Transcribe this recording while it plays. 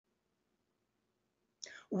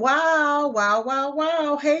Wow, wow, wow,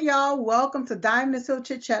 wow. Hey, y'all. Welcome to Diamond and Silk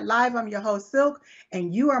Chit Chat Live. I'm your host, Silk,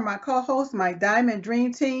 and you are my co host, my Diamond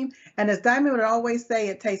Dream Team. And as Diamond would always say,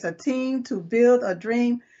 it takes a team to build a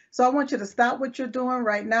dream. So I want you to stop what you're doing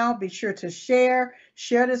right now. Be sure to share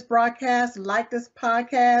this broadcast, like this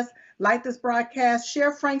broadcast,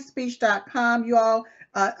 share frankspeech.com, you all,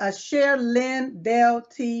 share Lindell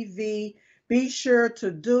TV. Be sure to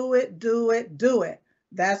do it, do it, do it.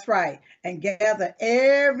 That's right, and gather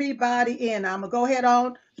everybody in. I'm gonna go ahead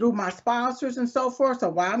on through my sponsors and so forth. So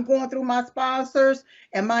while I'm going through my sponsors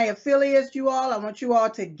and my affiliates, you all, I want you all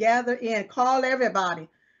to gather in. Call everybody.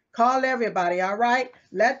 Call everybody, all right?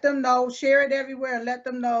 Let them know, share it everywhere, and let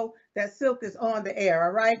them know that Silk is on the air,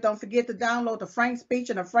 all right? Don't forget to download the Frank Speech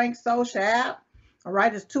and the Frank Social app, all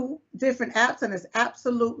right? It's two different apps, and it's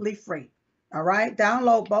absolutely free, all right?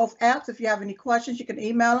 Download both apps. If you have any questions, you can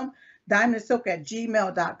email them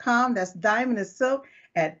diamondandsilk@gmail.com. That's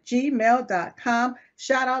diamondandsilk@gmail.com.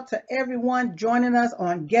 Shout out to everyone joining us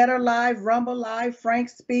on Getter Live, Rumble Live, Frank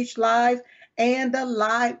Speech Live, and the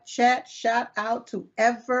live chat. Shout out to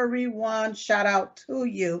everyone. Shout out to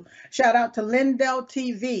you. Shout out to Lindell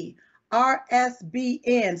TV,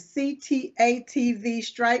 RSBN, CTA TV,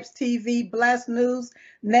 Stripes TV, Blast News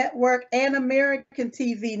Network, and American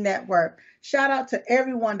TV Network. Shout out to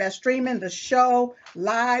everyone that's streaming the show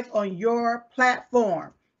live on your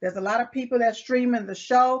platform. There's a lot of people that streaming the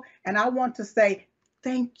show, and I want to say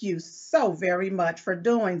thank you so very much for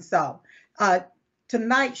doing so.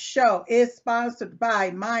 Tonight's show is sponsored by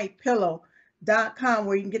MyPillow.com,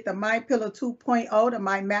 where you can get the MyPillow 2.0, the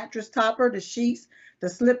My Mattress Topper, the sheets, the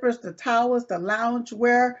slippers, the towels, the lounge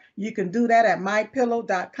wear. You can do that at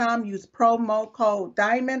mypillow.com. Use promo code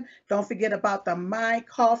DIAMOND. Don't forget about the My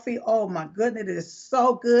Coffee. Oh my goodness, it is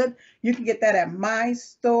so good. You can get that at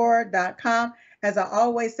mystore.com. As I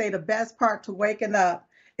always say, the best part to waking up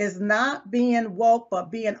is not being woke, but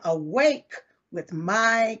being awake with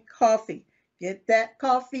My Coffee. Get that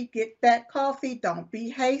coffee, get that coffee. Don't be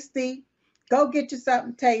hasty. Go get you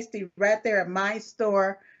something tasty right there at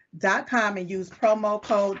mystore.com and use promo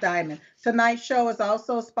code DIAMOND. Tonight's show is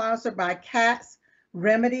also sponsored by Cat's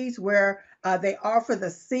Remedies, where they offer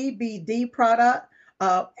the CBD product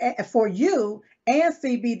for you and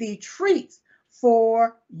CBD treats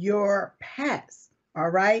for your pets. All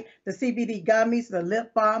right, the CBD gummies, the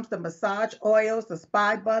lip balms, the massage oils, the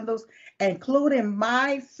spy bundles, including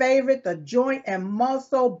my favorite, the joint and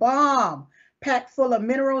muscle balm, packed full of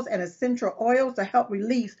minerals and essential oils to help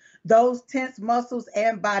release those tense muscles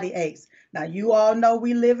and body aches. Now, you all know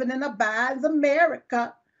we living in a Biden's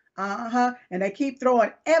America, and they keep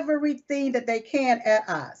throwing everything that they can at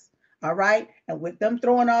us. All right, and with them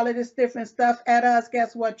throwing all of this different stuff at us,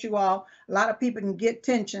 guess what, you all? A lot of people can get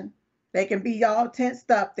tension. They can be all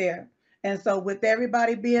tensed up there. And so with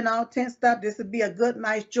everybody being all tensed up, this would be a good,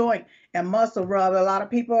 nice joint and muscle rub. A lot of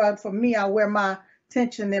people, for me, I wear my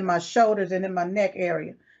tension in my shoulders and in my neck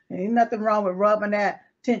area. And ain't nothing wrong with rubbing that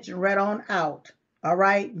tension right on out. All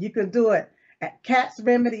right, you can do it at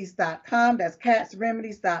catsremedies.com. That's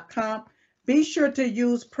catsremedies.com. Be sure to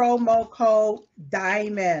use promo code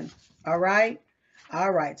DIAMOND. All right.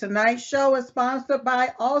 All right, tonight's show is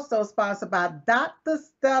also sponsored by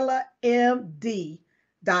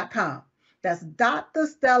drstellamd.com. That's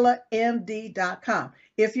drstellamd.com.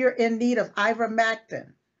 If you're in need of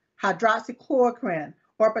ivermectin, hydroxychloroquine,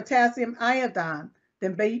 or potassium iodine,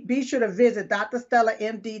 then be sure to visit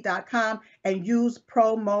drstellamd.com and use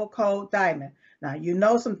promo code DIAMOND. Now, you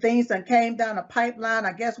know some things that came down the pipeline,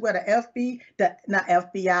 I guess, where not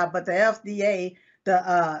FBI, but the FDA,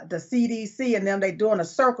 the CDC and them, they doing a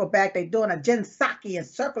circle back, they doing a Gensaki and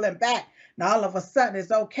circling back. Now all of a sudden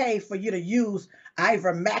it's okay for you to use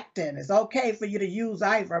ivermectin. It's okay for you to use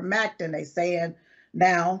ivermectin, they saying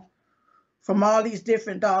now, from all these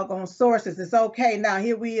different doggone sources. It's okay. Now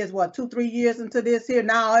here we is, what, 2-3 years into this here.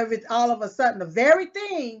 Now all of a sudden the very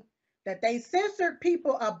thing that they censored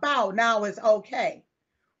people about now is okay.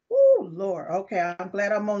 Oh, Lord. Okay, I'm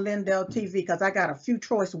glad I'm on Lindell TV because I got a few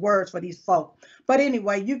choice words for these folk. But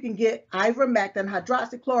anyway, you can get ivermectin,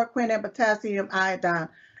 hydroxychloroquine, and potassium iodine,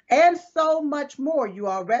 and so much more. You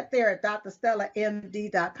are right there at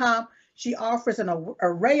drstellamd.com. She offers an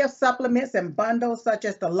array of supplements and bundles such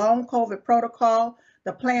as the Long COVID Protocol,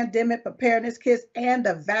 the Pandemic Preparedness Kits, and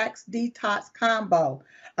the Vax Detox Combo.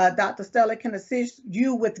 Dr. Stella can assist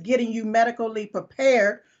you with getting you medically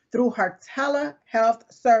prepared through her telehealth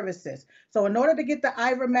services. So in order to get the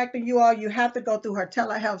ivermectin, you have to go through her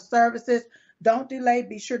telehealth services. Don't delay.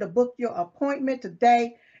 Be sure to book your appointment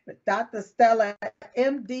today with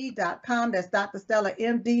drstellamd.com. That's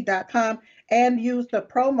drstellamd.com, and use the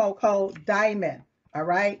promo code DIAMOND. All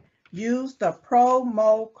right. Use the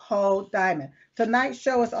promo code Diamond. Tonight's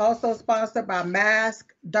show is also sponsored by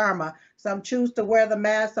Mask Derma. Some choose to wear the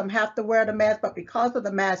mask, some have to wear the mask, but because of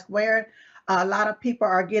the mask wearing, a lot of people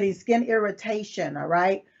are getting skin irritation. All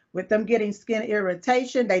right. With them getting skin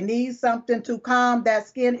irritation, they need something to calm that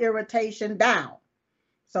skin irritation down.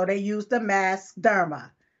 So they use the Mask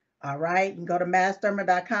Derma. All right, you can go to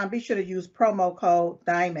maskderma.com. Be sure to use promo code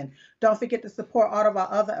Diamond. Don't forget to support all of our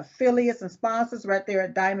other affiliates and sponsors right there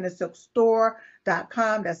at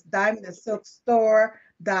diamondandsilkstore.com. That's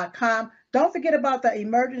diamondandsilkstore.com. Don't forget about the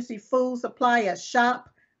emergency food supply at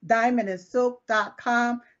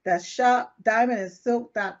shopdiamondandsilk.com. That's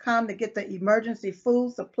shopdiamondandsilk.com to get the emergency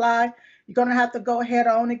food supply. You're going to have to go ahead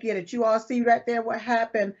on and get it. You all see right there what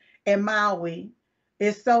happened in Maui.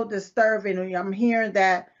 It's so disturbing. I'm hearing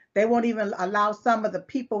that they won't even allow some of the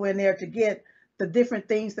people in there to get the different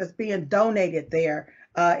things that's being donated there.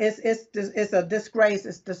 It's a disgrace.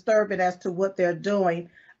 It's disturbing as to what they're doing,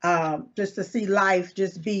 just to see life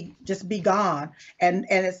just be gone. And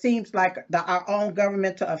it seems like our own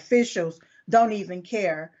governmental officials don't even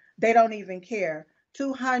care. They don't even care.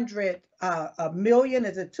 200 million,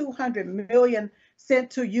 is it 200 million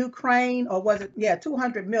sent to Ukraine, or was it, yeah,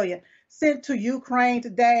 200 million sent to Ukraine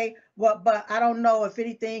today. Well, but I don't know if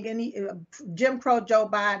anything, Jim Crow Joe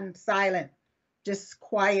Biden silent, just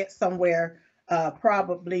quiet somewhere.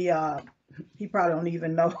 Probably he probably don't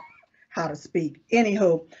even know how to speak.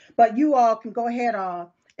 Anywho, but you all can go ahead on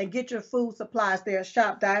and get your food supplies there at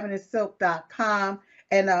shopdiamondandsilk.com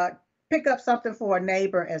and pick up something for a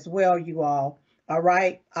neighbor as well, you all. All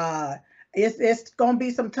right. It's gonna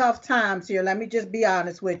be some tough times here. Let me just be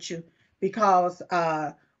honest with you, because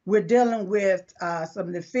we're dealing with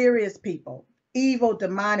some nefarious people, evil,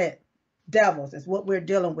 demonic devils is what we're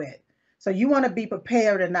dealing with. So you want to be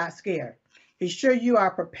prepared and not scared. Be sure you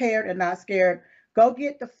are prepared and not scared. Go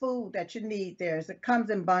get the food that you need there. It comes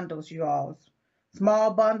in bundles, you all.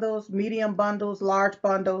 Small bundles, medium bundles, large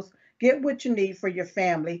bundles. Get what you need for your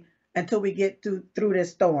family until we get through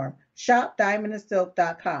this storm. Shop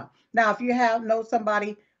diamondandsilk.com. Now, if you know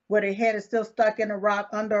somebody where their head is still stuck in a rock,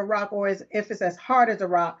 under a rock, or if it's as hard as a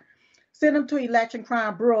rock, send them to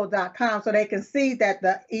electioncrimebureau.com so they can see that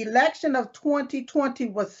the election of 2020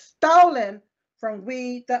 was stolen from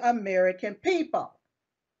we, the American people.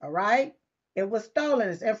 All right? It was stolen.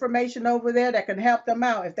 There's information over there that can help them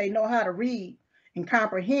out if they know how to read and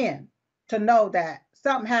comprehend, to know that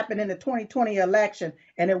something happened in the 2020 election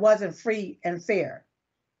and it wasn't free and fair.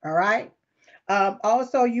 All right?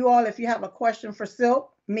 Also, you all, if you have a question for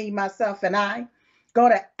Silk, me, myself, and I, go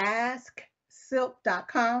to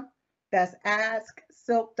asksilk.com. That's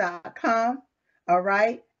asksilk.com. All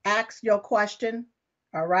right? Ask your question.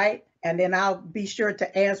 All right? And then I'll be sure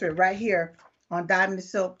to answer it right here on Diamond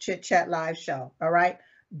Silk Chit Chat Live Show. All right?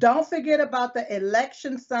 Don't forget about the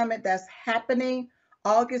election summit that's happening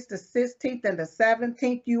August the 16th and the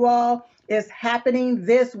 17th, you all. It's happening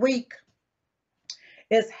this week.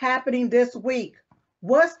 It's happening this week.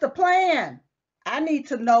 What's the plan? I need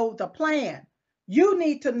to know the plan. You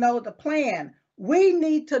need to know the plan. We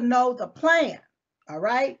need to know the plan. All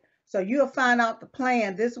right? So you'll find out the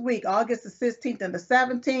plan this week, August the 16th and the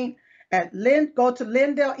 17th. Go to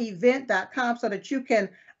LindellEvent.com so that you can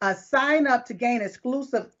sign up to gain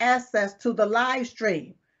exclusive access to the live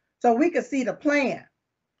stream, so we can see the plan.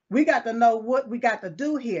 We got to know what we got to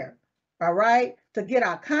do here, all right, to get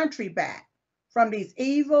our country back from these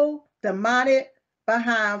evil, demonic,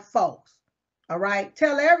 behind folks. All right,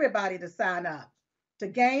 tell everybody to sign up to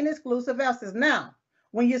gain exclusive access. Now,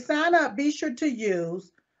 when you sign up, be sure to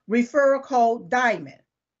use referral code Diamond.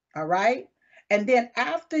 All right. And then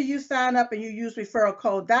after you sign up and you use referral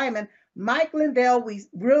code Diamond, Mike Lindell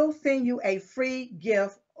will send you a free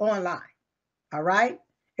gift online. All right.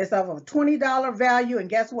 It's of a $20 value. And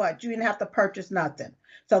guess what? You didn't have to purchase nothing.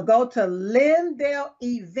 So go to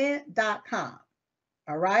LindellEvent.com.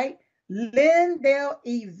 All right.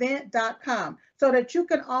 LindellEvent.com so that you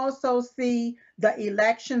can also see the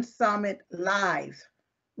election summit live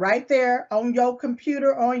right there on your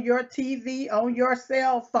computer, on your TV, on your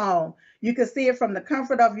cell phone. You can see it from the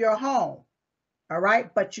comfort of your home. All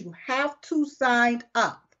right. But you have to sign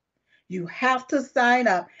up. You have to sign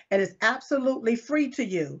up, and it's absolutely free to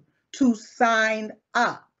you to sign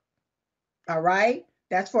up. All right.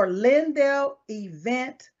 That's for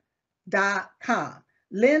LindellEvent.com.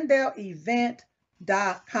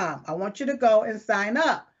 LindellEvent.com. I want you to go and sign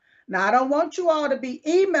up. Now, I don't want you all to be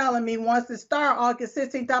emailing me once it starts August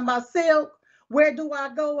 16th talking about Silk. Where do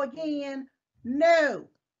I go again? No.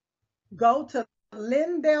 Go to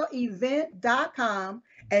LindellEvent.com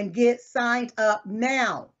and get signed up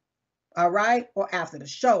now. all right? Or after the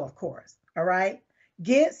show, of course, all right?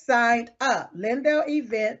 Get signed up,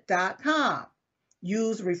 LindellEvent.com.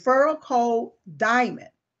 Use referral code DIAMOND.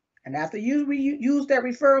 And after you use that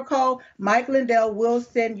referral code, Mike Lindell will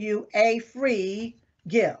send you a free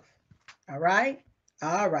gift. All right?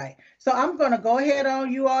 All right. So I'm going to go ahead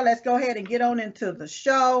on you all. Let's go ahead and get on into the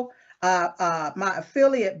show. My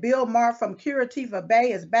affiliate, Bill Maher from Curativa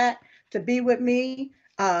Bay, is back to be with me.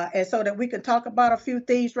 And so that we can talk about a few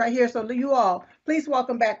things right here. So you all, please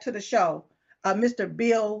welcome back to the show, Mr.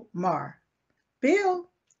 Bill Maher. Bill,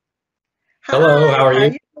 Hello, how are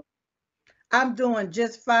you? I'm doing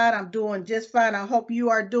just fine. I'm doing just fine. I hope you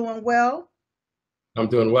are doing well. I'm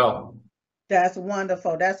doing well. That's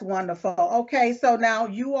wonderful. That's wonderful. Okay, so now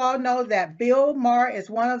you all know that Bill Maher is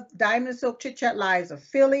one of Diamond Silk Chit Chat Live's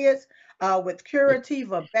affiliates with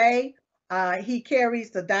Curativa Bay. He carries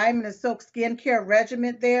the Diamond and Silk skincare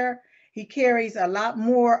regimen there. He carries a lot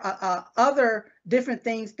more other different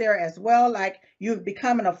things there as well, like you're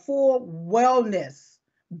becoming a full wellness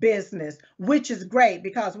business, which is great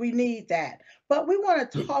because we need that. But we want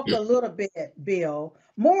to talk a little bit, Bill,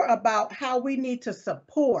 more about how we need to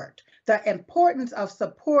support the importance of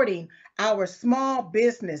supporting our small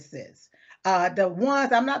businesses. The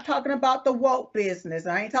ones, I'm not talking about the woke business.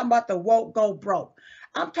 I ain't talking about the woke go broke.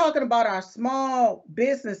 I'm talking about our small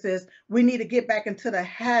businesses. We need to get back into the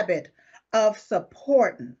habit of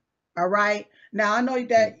supporting. All right. Now I know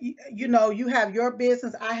that you have your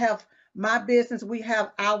business. I have my business. We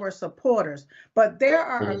have our supporters, but there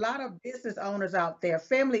are a lot of business owners out there,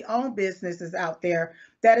 family owned businesses out there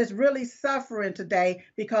that is really suffering today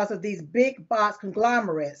because of these big box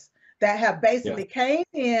conglomerates that have basically came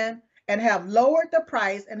in and have lowered the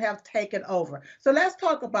price and have taken over. So let's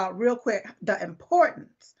talk about real quick the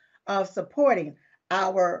importance of supporting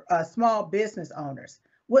our small business owners.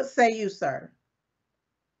 What say you, sir?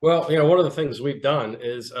 Well, one of the things we've done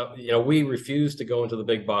is, we refuse to go into the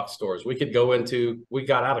big box stores. We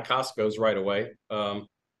got out of Costco's right away.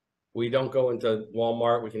 We don't go into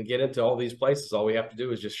Walmart. We can get into all these places. All we have to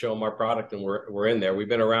do is just show them our product and we're in there. We've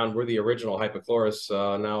been around. We're the original hypochlorous,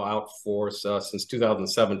 now out for since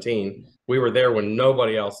 2017. We were there when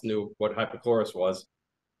nobody else knew what hypochlorous was.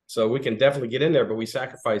 So we can definitely get in there, but we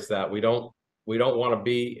sacrifice that. We don't want to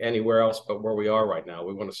be anywhere else but where we are right now.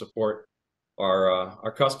 We want to support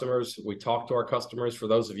our customers. We talk to our customers. For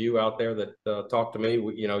those of you out there that talk to me,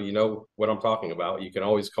 you know what I'm talking about. You can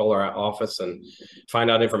always call our office and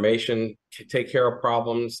find out information, take care of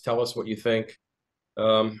problems, tell us what you think.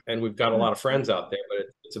 And we've got a lot of friends out there, but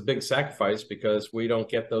it's a big sacrifice because we don't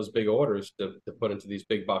get those big orders to put into these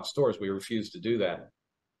big box stores. We refuse to do that.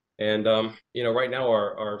 And right now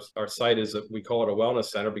our site is we call it a wellness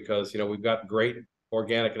center because we've got great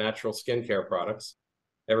organic natural skincare products.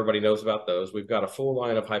 Everybody knows about those. We've got a full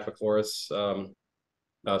line of hypochlorous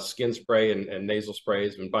skin spray and nasal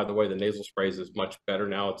sprays. And by the way, the nasal sprays is much better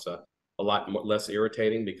now. It's a lot less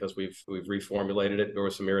irritating because we've reformulated it. There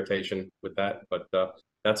was some irritation with that, but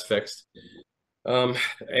that's fixed. And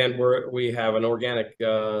we have an organic,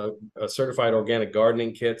 certified organic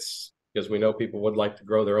gardening kits because we know people would like to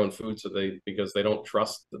grow their own food, because they don't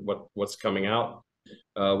trust what's coming out.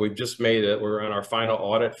 We've just we're on our final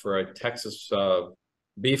audit for a Texas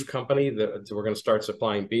beef company that we're going to start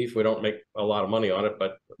supplying beef. We don't make a lot of money on it,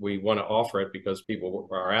 but we want to offer it because people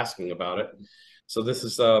are asking about it. So this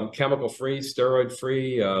is chemical free, steroid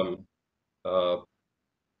free.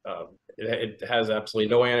 It has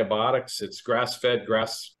absolutely no antibiotics. It's grass fed,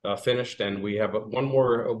 grass finished, and we have one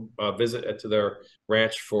more visit to their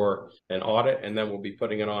ranch for an audit, and then we'll be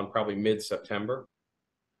putting it on probably mid-September.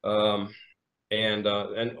 And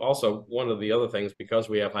also one of the other things, because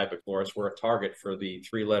we have hypochlorous, we're a target for the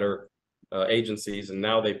 3-letter agencies, and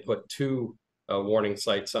now they put 2 warning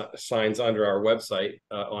signs under our website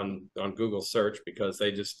on Google search because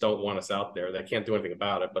they just don't want us out there. They can't do anything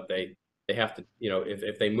about it, but they have to,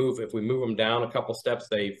 if we move them down a couple steps,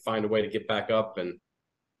 they find a way to get back up, and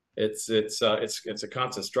it's a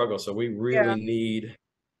constant struggle. So we really need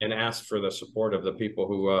and ask for the support of the people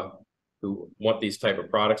who want these type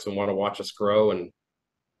of products and want to watch us grow.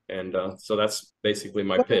 And so that's basically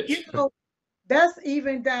my pitch. That's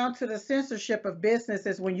even down to the censorship of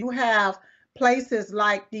businesses. When you have places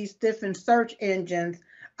like these different search engines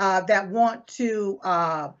that want to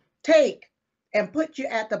take and put you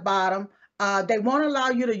at the bottom, they won't allow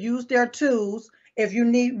you to use their tools if you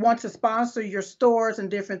want to sponsor your stores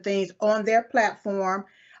and different things on their platform.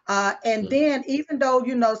 And then even though,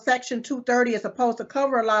 Section 230 is supposed to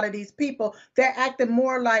cover a lot of these people, they're acting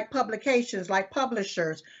more like publications, like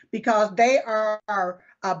publishers, because they are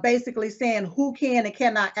basically saying who can and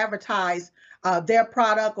cannot advertise their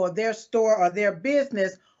product or their store or their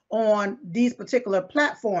business on these particular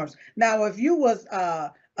platforms. Now, if you was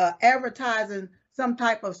advertising some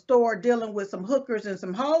type of store dealing with some hookers and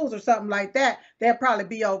some hoes or something like that, they'll probably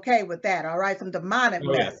be okay with that. All right, some demonic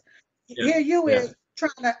Oh, yeah. mess. Yeah. Here you Yeah. is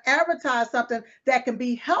trying to advertise something that can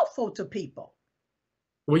be helpful to people.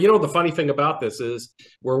 Well, you know, the funny thing about this is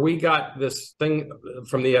where we got this thing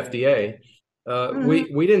from the FDA,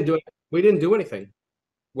 we didn't do it. We didn't do anything.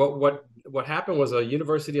 What happened was a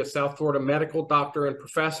University of South Florida medical doctor and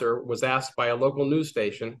professor was asked by a local news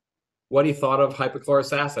station what he thought of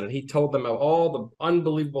hypochlorous acid, and he told them of all the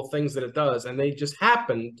unbelievable things that it does, and they just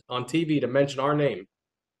happened on TV to mention our name,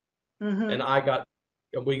 and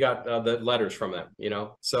we got the letters from them, you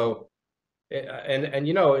know. So, and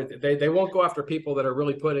you know, they won't go after people that are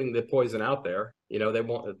really putting the poison out there, you know. They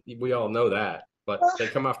won't. We all know that, but they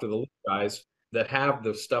come after the guys that have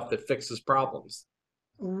the stuff that fixes problems.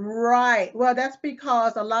 Right. Well, that's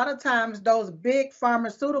because a lot of times those big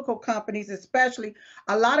pharmaceutical companies, especially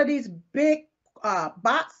a lot of these big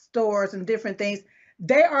box stores and different things,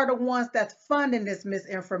 they are the ones that's funding this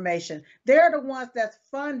misinformation. They're the ones that's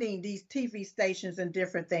funding these TV stations and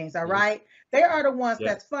different things. All right. They are the ones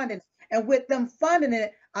that's funding. And with them funding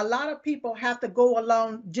it, a lot of people have to go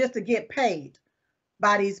along just to get paid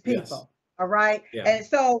by these people. All right. And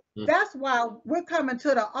so that's why we're coming to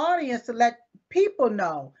the audience to let people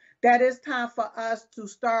know that it's time for us to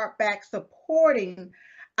start back supporting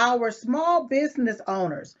our small business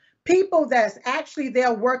owners, people that's actually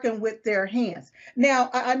there working with their hands. Now,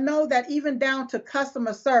 I know that even down to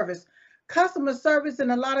customer service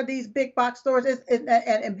in a lot of these big box stores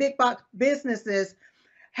and big box businesses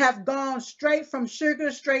have gone straight from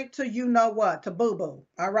sugar straight to you know what, to boo-boo.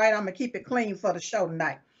 All right, I'm gonna keep it clean for the show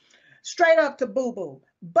tonight. Straight up to boo-boo.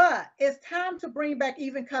 But it's time to bring back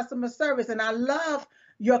even customer service. And I love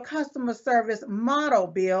your customer service model,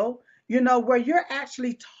 Bill, you know, where you're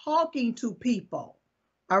actually talking to people.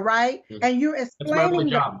 All right. And you're explaining. That's my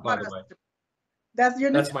only job, by the way.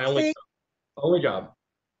 That's my only job.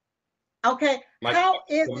 Okay. How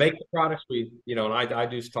is it? Make the products you know, and I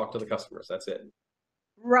do talk to the customers. That's it.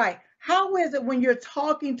 Right. How is it when you're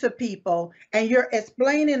talking to people and you're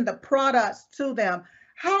explaining the products to them?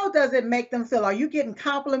 How does it make them feel? Are you getting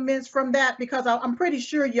compliments from that? Because I'm pretty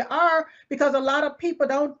sure you are, because a lot of people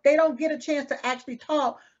don't get a chance to actually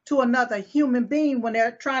talk to another human being when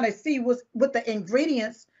they're trying to see what the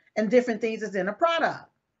ingredients and different things is in a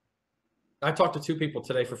product. I talked to 2 people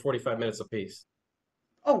today for 45 minutes apiece.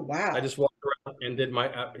 Oh, wow. I just walked around and did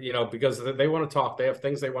my, you know, because they want to talk. They have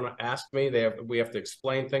things they want to ask me. We have to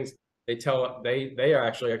explain things. They are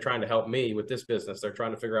actually trying to help me with this business. They're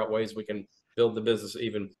trying to figure out ways we can build the business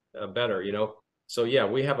even better, you know? So yeah,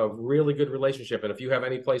 we have a really good relationship. And if you have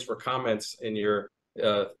any place for comments in your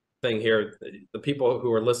thing here, the people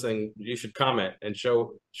who are listening, you should comment and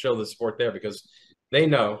show the support there, because they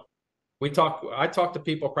know I talk to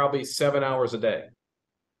people probably 7 hours a day.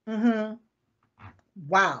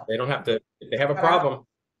 Wow. They don't have to, if they have a problem.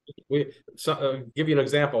 Give you an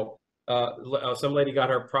example. Some lady got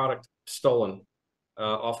her product stolen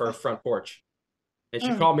off her front porch. And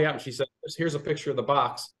she called me out and she said, here's a picture of the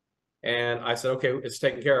box. And I said, okay, it's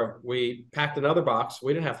taken care of. We packed another box.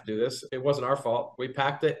 We didn't have to do this. It wasn't our fault. We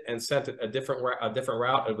packed it and sent it a different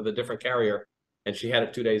route with a different carrier. And she had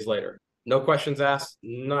it 2 days later. No questions asked,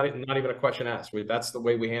 not even a question asked. That's the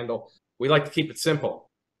way we handle. We like to keep it simple.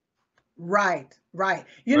 Right.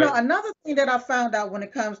 You know, another thing that I found out when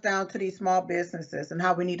it comes down to these small businesses and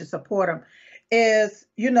how we need to support them is,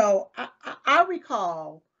 you know, I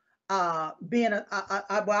recall being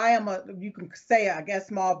you can say, I guess,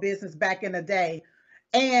 small business back in the day.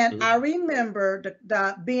 And I remember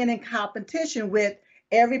being in competition with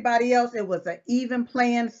everybody else. It was an even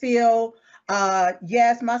playing field.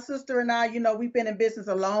 Yes, my sister and I, you know, we've been in business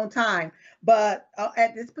a long time, but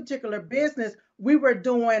at this particular business, we were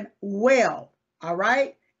doing well. All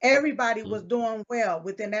right. Everybody was doing well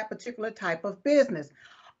within that particular type of business.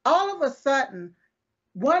 All of a sudden,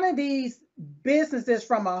 one of these businesses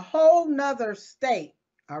from a whole nother state,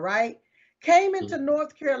 all right, came into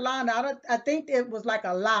North Carolina. I think it was like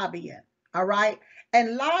a lobbying, all right,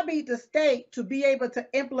 and lobbied the state to be able to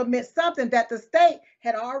implement something that the state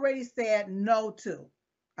had already said no to,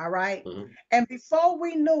 all right. And before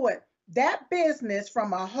we knew it, that business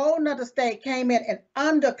from a whole nother state came in and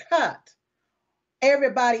undercut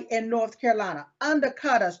everybody in North Carolina,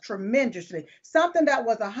 undercut us tremendously. Something that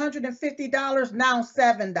was $150, now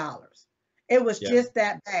 $7. It was just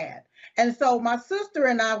that bad. And so my sister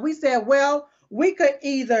and I, we said, well, we could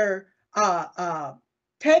either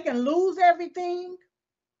take and lose everything,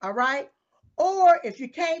 all right, or if you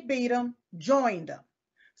can't beat them, join them.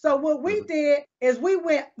 So what we did is we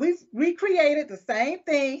recreated the same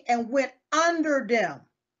thing and went under them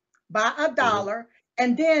by $1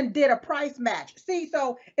 and then did a price match. See,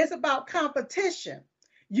 so it's about competition.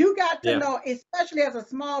 You got to know, especially as a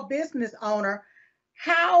small business owner,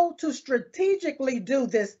 how to strategically do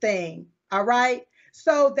this thing, all right?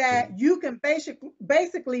 So that you can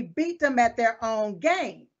basically beat them at their own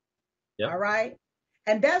game. All right.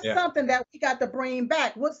 And that's something that we got to bring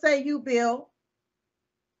back. What say you, Bill?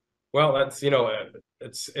 Well, that's,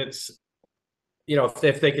 it's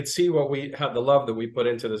if they could see what we have, the love that we put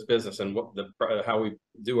into this business and what how we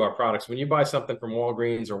do our products. When you buy something from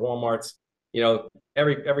Walgreens or Walmart's,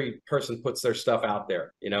 every person puts their stuff out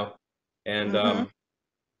there, and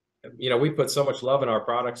we put so much love in our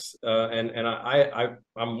products, and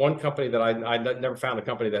I'm one company that I never found a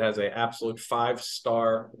company that has a absolute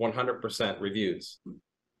 5-star 100% reviews.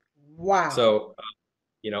 Wow. So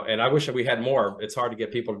and I wish that we had more. It's hard to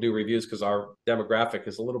get people to do reviews because our demographic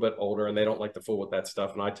is a little bit older and they don't like to fool with that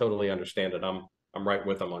stuff, and I totally understand it. I'm right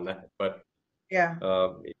with them on that. But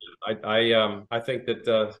I think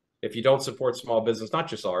that if you don't support small business, not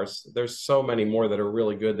just ours, there's so many more that are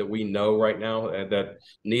really good that we know right now that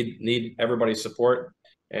need everybody's support.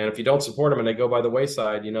 And if you don't support them and they go by the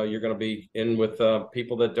wayside, you're going to be in with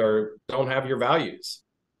people that don't have your values,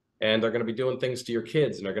 and they're going to be doing things to your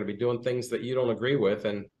kids, and they're going to be doing things that you don't agree with,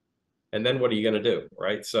 and then what are you going to do,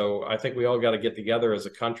 right? So I think we all got to get together as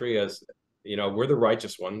a country, as we're the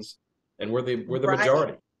righteous ones, and we're the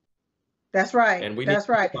majority. That's right. And we That's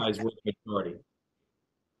need right. to realize we're the majority.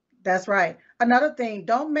 That's right. Another thing,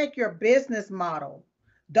 don't make your business model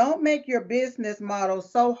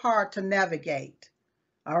so hard to navigate.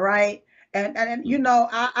 All right. And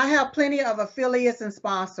I have plenty of affiliates and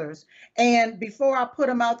sponsors. And before I put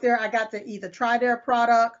them out there, I got to either try their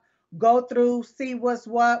product, go through, see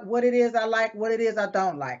what it is I like, what it is I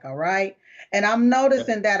don't like. All right. And I'm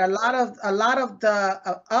noticing that a lot of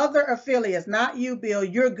the other affiliates, not you, Bill,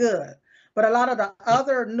 you're good, but a lot of the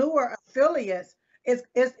other newer affiliates, is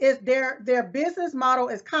their business model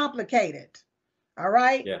is complicated. All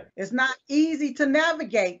right. It's not easy to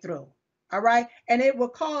navigate through. All right. And it will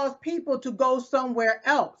cause people to go somewhere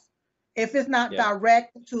else if it's not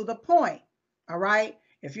direct to the point. All right.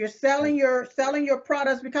 If you're selling your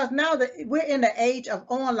products, because now that we're in the age of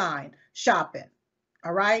online shopping.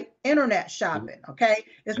 All right. Internet shopping. Okay.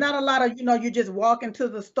 It's not a lot of, you just walk into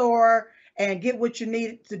the store and get what you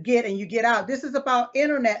need to get and you get out. This is about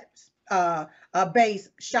internet based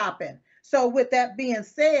shopping. So with that being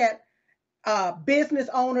said, business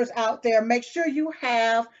owners out there, make sure you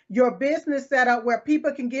have your business set up where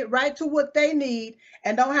people can get right to what they need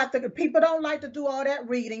and people don't like to do all that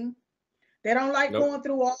reading. They don't like going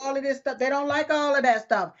through all of this stuff. They don't like all of that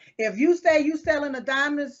stuff. If you say you selling a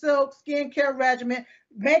Diamond Silk skincare regimen,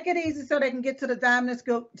 make it easy so they can get to the Diamond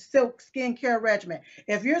Silk skincare regimen.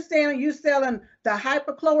 If you're saying you selling the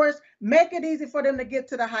hypochlorous, make it easy for them to get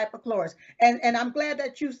to the hypochlorous. And I'm glad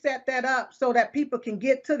that you set that up so that people can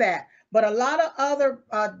get to that. But a lot of other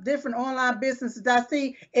different online businesses I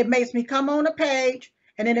see, it makes me come on a page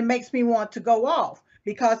and then it makes me want to go off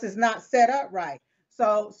because it's not set up right.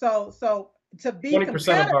 So to be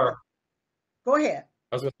 20% of our, go ahead.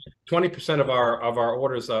 I was going to say 20% of our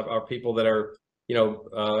orders are people that are,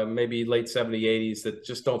 maybe late 70s, 80s that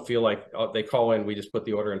just don't feel like they call in. We just put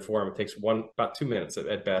the order in for them. It takes about 2 minutes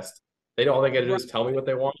at best. All they got to do is tell me what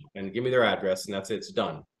they want and give me their address, and that's it. It's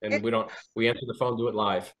done. And we answer the phone, do it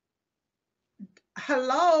live.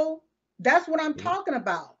 Hello, that's what I'm talking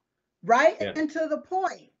about. Right and to the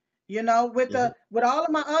point. With all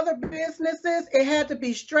of my other businesses, it had to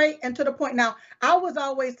be straight and to the point. Now, I was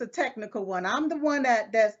always the technical one. I'm the one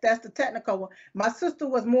that's the technical one. My sister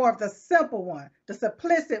was more of the simple one, the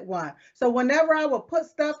simplistic one. So whenever I would put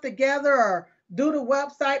stuff together or do the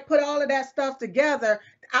website, put all of that stuff together,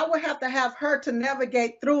 I would have to have her to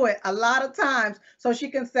navigate through it a lot of times so she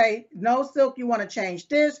can say, no, Silk, you want to change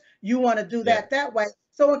this, you want to do that way,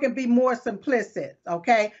 so it can be more simplistic.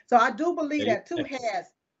 Okay, so I do believe that two heads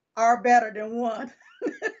are better than one.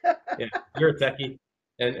 You're a techie,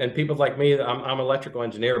 and people like me, I'm an electrical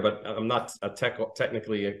engineer, but I'm not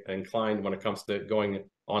technically inclined when it comes to going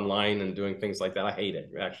online and doing things like that. I hate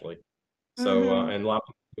it, actually. So and a lot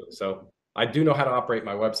of people do. So I do know how to operate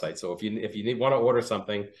my website. So if you want to order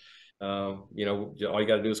something, all you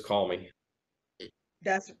got to do is call me.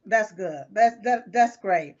 That's good. That's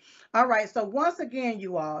great. All right. So once again,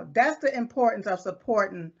 you all, that's the importance of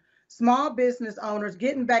supporting small business owners,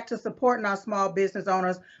 getting back to supporting our small business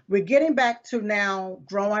owners. We're getting back to now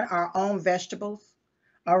growing our own vegetables.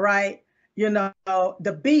 All right. you know,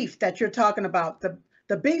 the beef that you're talking about,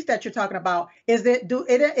 the beef that you're talking about, it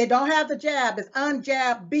don't have the jab, it's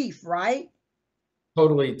unjabbed beef, right?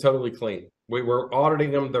 Totally clean. We were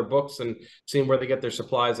auditing them, their books, and seeing where they get their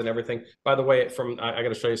supplies and everything. By the way, I got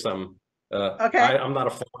to show you something. Okay. I'm not a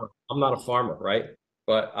farmer. I'm not a farmer, right?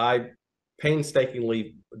 But I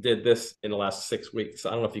painstakingly did this in the last 6 weeks. I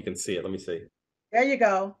don't know if you can see it. Let me see. There you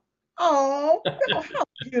go. Oh, how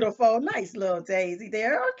beautiful. Nice little daisy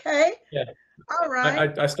there. Okay. Yeah. All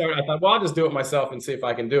right. I started. I thought, well, I'll just do it myself and see if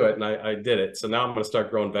I can do it, and I did it. So now I'm going to start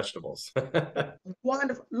growing vegetables.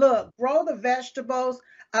 Wonderful. Look, grow the vegetables.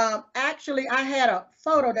 Actually, I had a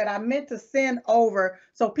photo that I meant to send over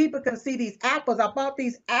so people can see these apples. I bought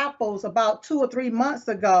these apples about 2 or 3 months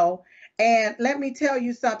ago. And let me tell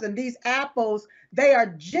you something, these apples, they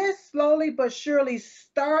are just slowly but surely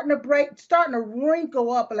starting to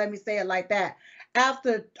wrinkle up, let me say it like that.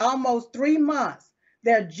 After almost 3 months,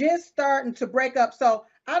 they're just starting to break up. So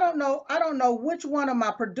I don't know which one of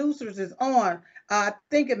my producers is on. I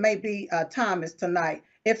think it may be Thomas tonight.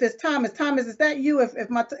 If it's Thomas, is that you?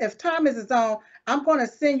 If Thomas is on, I'm going to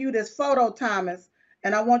send you this photo, Thomas,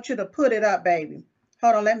 and I want you to put it up, baby.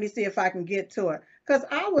 Hold on, let me see if I can get to it. Because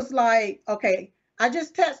I was like, okay, I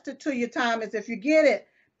just texted to you, Thomas. If you get it,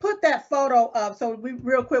 put that photo up so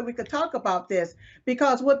real quick we could talk about this.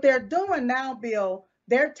 Because what they're doing now, Bill,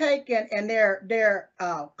 they're taking and they're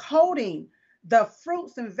coating the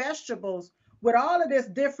fruits and vegetables with all of this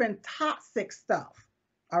different toxic stuff.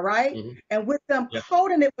 All right. Mm-hmm. And with them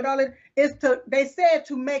coating it with all it is they said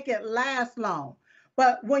to make it last long.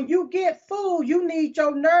 But when you get food, you need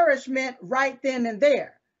your nourishment right then and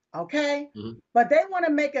there. Okay. Mm-hmm. But they want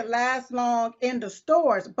to make it last long in the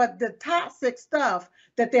stores. But the toxic stuff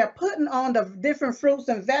that they're putting on the different fruits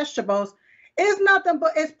and vegetables is nothing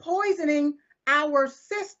but it's poisoning our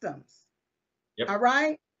systems. Yep. All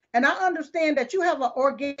right. And I understand that you have an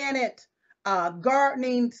organic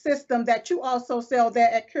gardening system that you also sell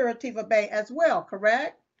there at Curativa Bay as well,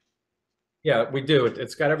 correct? Yeah, we do.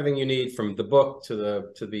 It's got everything you need from the book to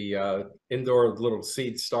the indoor little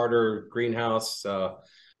seed starter greenhouse,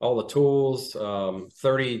 all the tools,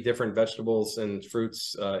 30 different vegetables and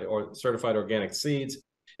fruits or certified organic seeds.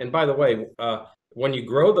 And by the way, when you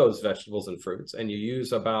grow those vegetables and fruits and you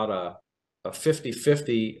use about a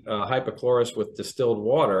 50-50 hypochlorous with distilled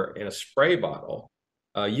water in a spray bottle,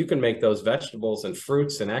 you can make those vegetables and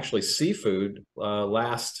fruits and actually seafood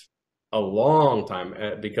last a long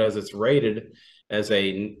time because it's rated as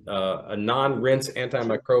a non-rinse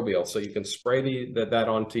antimicrobial. So you can spray that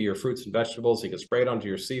onto your fruits and vegetables. You can spray it onto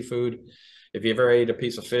your seafood. If you ever ate a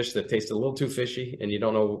piece of fish that tasted a little too fishy and you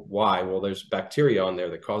don't know why, well, there's bacteria on there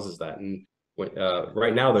that causes that. And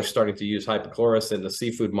right now they're starting to use hypochlorous in the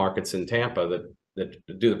seafood markets in Tampa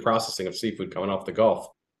that do the processing of seafood coming off the Gulf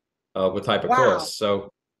with hypochlorous. Wow. So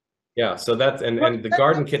yeah, so that's and the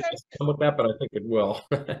garden kit doesn't come with that, but I think it will.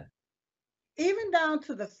 Even down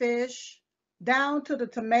to the fish, down to the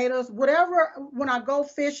tomatoes, whatever. When I go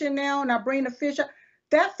fishing now and I bring the fish up,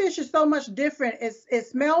 that fish is so much different. It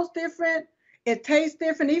smells different. It tastes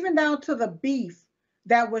different, even down to the beef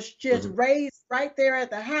that was just raised right there at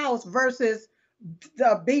the house versus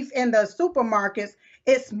the beef in the supermarkets.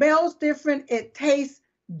 It smells different. It tastes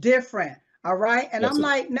different. All right. And I'm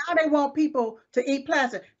like, now they want people to eat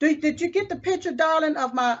plastic. Did you get the picture, darling,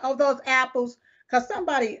 of those apples? Because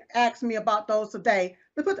somebody asked me about those today.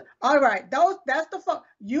 All right, that's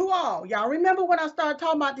y'all remember when I started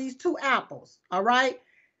talking about these 2 apples? All right,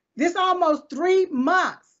 this almost 3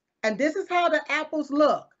 months, and this is how the apples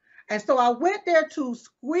look. And so I went there to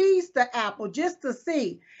squeeze the apple just to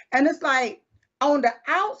see, and it's like on the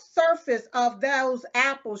out surface of those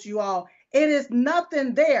apples, you all, it is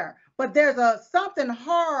nothing there, but there's something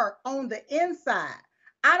hard on the inside.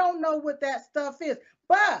 I don't know what that stuff is,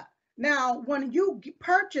 but now, when you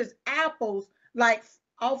purchase apples, like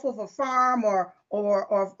off of a farm or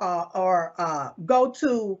go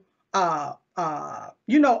to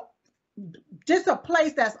just a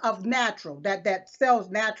place that's of natural that sells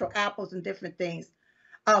natural apples and different things,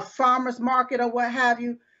 a farmer's market or what have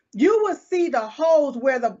you, you will see the holes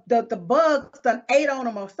where the bugs done ate on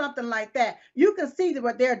them or something like that. You can see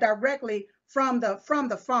that they're directly from the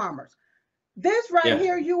farmers. This right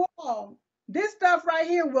here, you all. This stuff right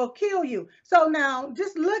here will kill you. So now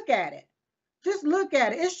just look at it. Just look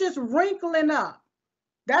at it. It's just wrinkling up.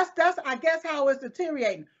 That's I guess how it's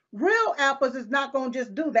deteriorating. Real apples is not going to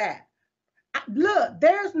just do that. Look,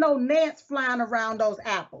 there's no gnats flying around those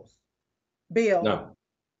apples, Bill. No.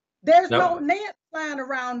 There's no gnats flying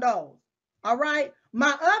around those. All right.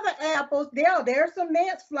 My other apples, there's some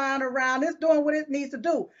ants flying around. It's doing what it needs to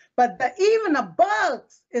do. But even the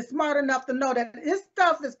bugs is smart enough to know that this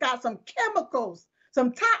stuff has got some chemicals,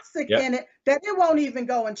 some toxic Yep. in it, that it won't even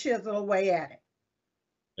go and chisel away at it.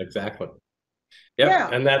 Exactly. Yep. Yeah.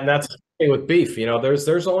 And that's the thing with beef. You know,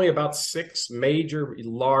 there's only about 6 major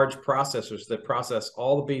large processors that process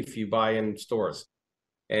all the beef you buy in stores.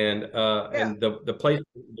 And the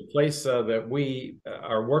place that we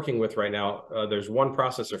are working with right now, there's one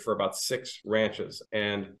processor for about 6 ranches,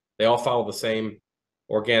 and they all follow the same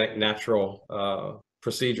organic, natural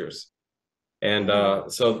procedures. And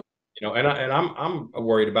so, you know, and I'm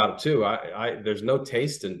worried about it too. There's no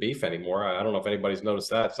taste in beef anymore. I don't know if anybody's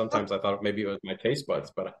noticed that. Sometimes I thought maybe it was my taste buds,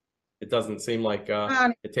 but it doesn't seem like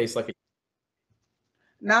it tastes like.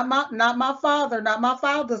 Not my father, not my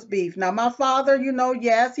father's beef. Now my father,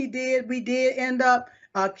 yes, we did end up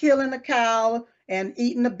killing the cow and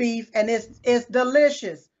eating the beef, and it's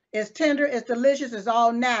delicious. It's tender, it's delicious, it's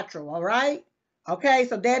all natural, all right? Okay,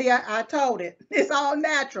 so Daddy, I told it. It's all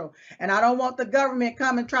natural. And I don't want the government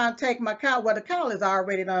come and try and take my cow. Well, the cow has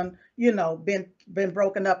already done, been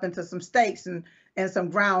broken up into some steaks and some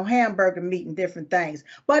ground hamburger meat and different things.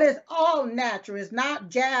 But it's all natural. It's not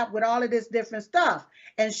jabbed with all of this different stuff.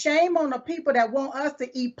 And shame on the people that want us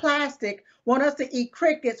to eat plastic, want us to eat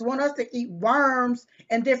crickets, want us to eat worms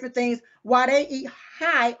and different things while they eat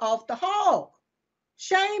high off the hog.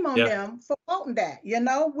 Shame on them for wanting that.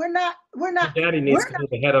 We're not. Your daddy needs to be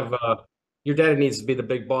the head of. Your daddy needs to be the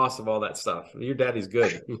big boss of all that stuff. Your daddy's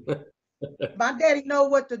good. My daddy know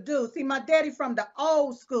what to do. See, my daddy from the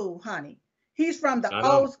old school, honey. He's from the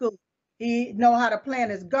old school. He know how to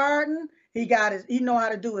plant his garden. He know how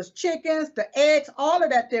to do his chickens, the eggs, all of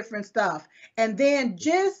that different stuff. And then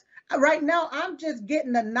just right now, I'm just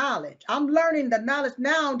getting the knowledge. I'm learning the knowledge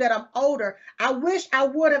now that I'm older. I wish I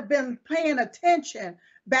would have been paying attention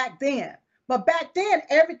back then. But back then,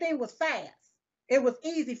 everything was fast. It was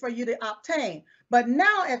easy for you to obtain. But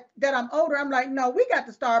now that I'm older, I'm like, no, we got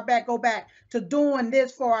to go back to doing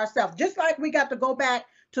this for ourselves. Just like we got to go back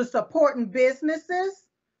to supporting businesses,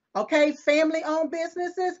 okay, family-owned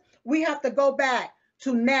businesses. We have to go back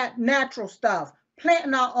to natural stuff,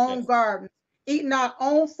 planting our own gardens, eating our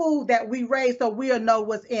own food that we raise so we'll know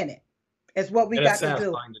what's in it. It's what we got to do. It's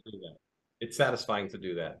satisfying to do that. It's satisfying to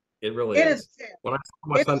do that. It really is. When I saw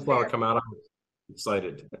my sunflower come out, I was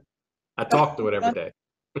excited. I talk to it every day.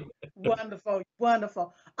 Wonderful,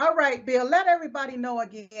 wonderful. All right, Bill, let everybody know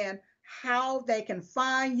again how they can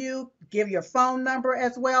find you, give your phone number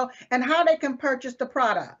as well, and how they can purchase the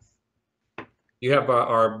products. You have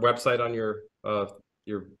our website on your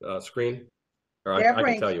screen, or I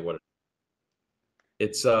can tell you what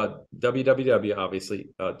it's www, obviously,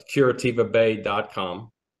 curativabay.com.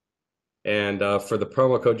 And for the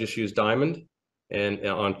promo code, just use Diamond. And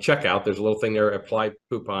on checkout, there's a little thing there, apply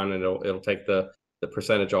coupon, and it'll take the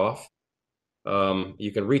percentage off.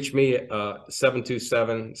 You can reach me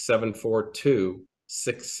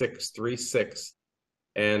 727-742-6636.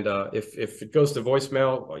 And if it goes to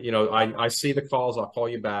voicemail, I see the calls, I'll call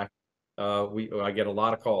you back. I get a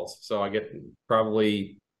lot of calls, so I get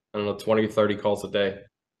probably, I don't know, 20 or 30 calls a day.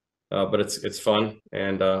 But it's fun,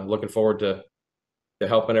 and looking forward to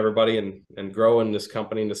helping everybody and growing this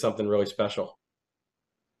company into something really special.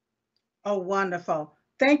 Oh, wonderful.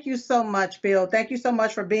 Thank you so much, Bill. Thank you so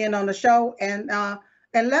much for being on the show. And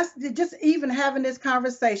let's just even having this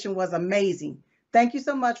conversation was amazing. Thank you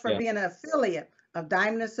so much for being an affiliate of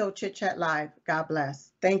Diamond and Silk Chit Chat Live. God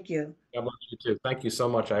bless. Thank you. God bless you too. Thank you so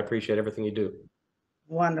much. I appreciate everything you do.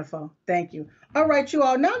 Wonderful. Thank you. All right, you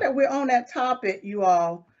all. Now that we're on that topic, you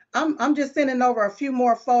all, I'm just sending over a few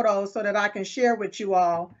more photos so that I can share with you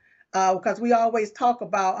all. Because I'm always talking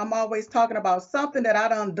about something that I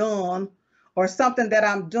done or something that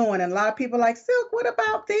I'm doing. And a lot of people are like, Silk, what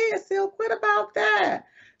about this? Silk, what about that?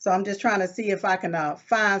 So I'm just trying to see if I can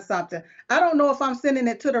find something. I don't know if I'm sending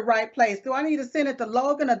it to the right place. Do I need to send it to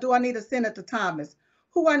Logan, or do I need to send it to Thomas?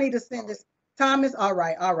 Who I need to send this? Thomas? All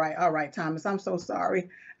right, Thomas. I'm so sorry.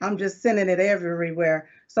 I'm just sending it everywhere.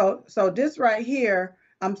 So this right here,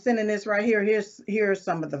 I'm sending this right here. Here's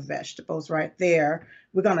some of the vegetables right there.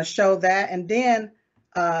 We're going to show that. And then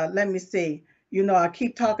let me see. I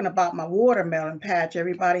keep talking about my watermelon patch.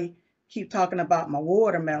 Everybody keep talking about my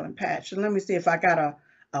watermelon patch. So let me see if I got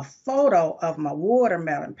a photo of my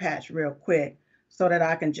watermelon patch real quick so that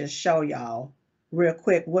I can just show y'all real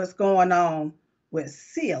quick what's going on with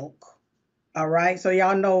Silk. All right. So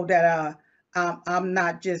y'all know that I'm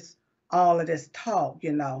not just all of this talk,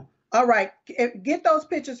 All right, get those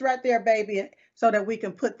pictures right there, baby, so that we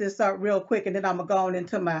can put this up real quick, and then I'm going to go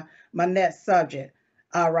into my next subject.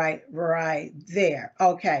 All right, right there.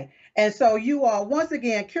 Okay. And so you all, once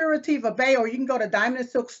again, Curativa Bay, or you can go to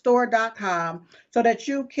diamondsilkstore.com so that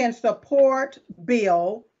you can support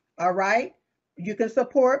Bill. All right. You can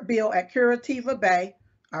support Bill at Curativa Bay.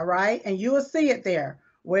 All right. And you will see it there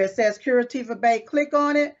where it says Curativa Bay. Click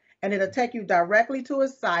on it and it'll take you directly to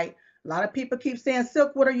his site. A lot of people keep saying,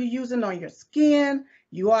 Silk, what are you using on your skin?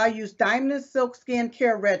 You all use Diamond Silk Skin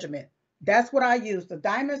Care Regimen. That's what I use, the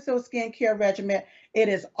Diamond Silk Skin Care Regimen. It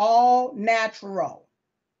is all natural.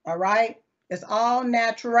 All right. It's all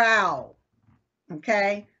natural.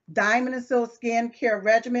 Okay. Diamond and Silk Skin Care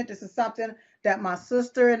Regimen. This is something that my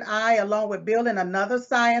sister and I, along with Bill and another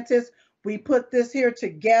scientist, we put this here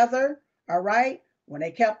together. All right. When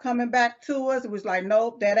they kept coming back to us, it was like,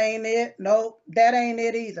 nope, that ain't it. Nope, that ain't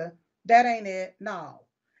it either. That ain't it. No.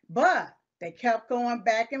 But they kept going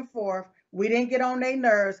back and forth. We didn't get on their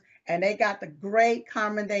nerves, and they got the great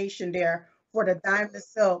commendation there for the Diamond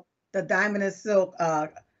and Silk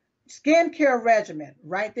skincare regimen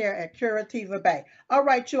right there at Curativa Bay. All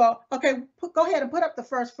right, you all. Okay, go ahead and put up the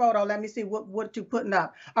first photo. Let me see what you're putting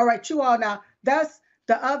up. All right, you all. Now, that's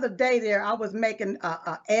the other day there. I was making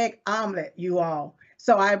a egg omelet, you all.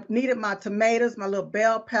 So I needed my tomatoes, my little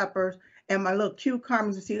bell peppers, and my little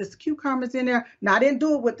cucumbers. You see there's cucumbers in there. Now, I didn't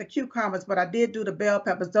do it with the cucumbers, but I did do the bell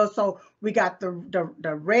peppers. So we got the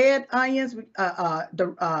red onions,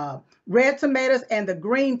 the red tomatoes, and the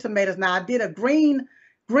green tomatoes. Now, I did a green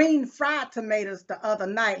fried tomatoes the other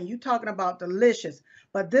night, and you talking about delicious.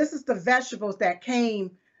 But this is the vegetables that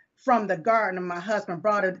came from the garden, and my husband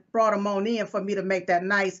brought them on in for me to make that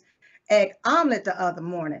nice egg omelet the other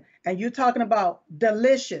morning. And you talking about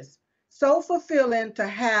delicious, so fulfilling to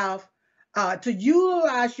have, to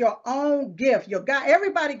utilize your own gift.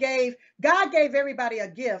 God gave everybody a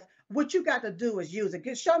gift. What you got to do is use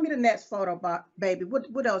it. Show me the next photo, baby.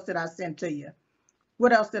 What else did I send to you?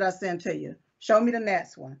 What else did I send to you? Show me the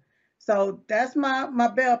next one. So that's my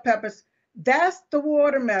bell peppers. That's the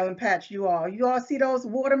watermelon patch, you all. You all see those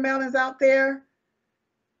watermelons out there?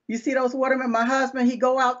 You see those watermelons? My husband, he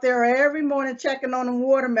go out there every morning checking on the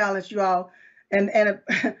watermelons, you all. And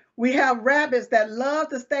we have rabbits that love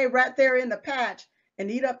to stay right there in the patch and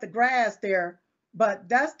eat up the grass there. But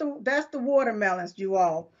that's the watermelons, you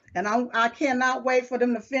all. And I cannot wait for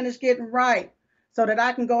them to finish getting ripe so that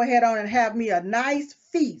I can go ahead on and have me a nice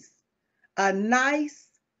feast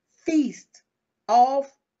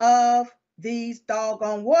off of these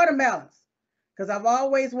doggone watermelons, because I've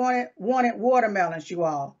always wanted watermelons, you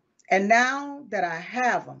all. And now that I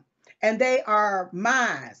have them, and they are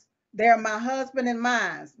mine, they're my husband and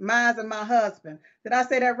mine and my husband. Did I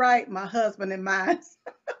say that right? My husband and mine.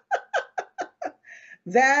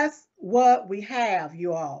 That's what we have,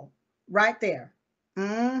 you all, right there.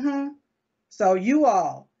 So you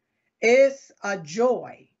all, it's a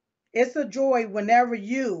joy. It's a joy whenever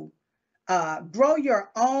you grow your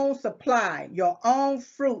own supply, your own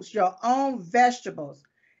fruits, your own vegetables.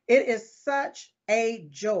 It is such a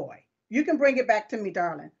joy. You can bring it back to me,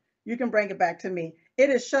 darling. You can bring it back to me. It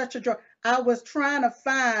is such a joy. I was trying to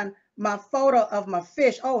find my photo of my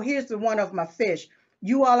fish. Oh, here's the one of my fish.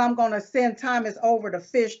 You all, I'm going to send Thomas over the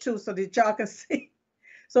fish too so that y'all can see.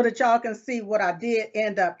 So that y'all can see what I did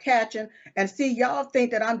end up catching. And see, y'all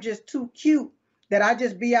think that I'm just too cute, that I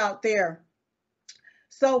just be out there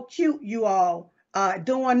so cute, you all,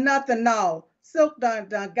 doing nothing. No, Silk done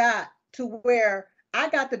got to where I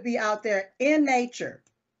got to be out there in nature,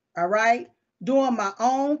 all right, doing my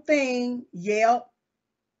own thing. Yep,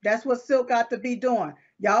 that's what Silk got to be doing.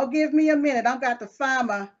 Y'all give me a minute. I've got to find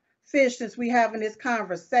my fish since we having this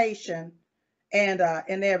conversation and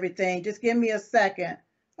everything. Just give me a second.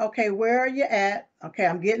 Okay, where are you at? Okay,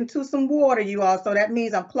 I'm getting to some water, you all, so that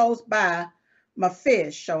means I'm close by my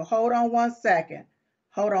fish. So hold on one second.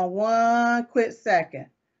 Hold on one quick second.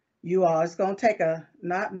 You all, it's going to take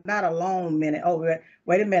not a long minute. Oh,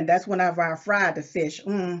 wait a minute. That's whenever I fried the fish.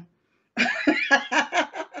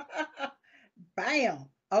 Bam.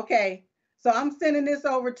 Okay. So I'm sending this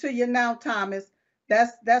over to you now, Thomas. That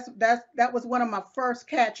was one of my first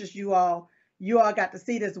catches, you all. You all got to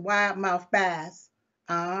see this wide mouth bass.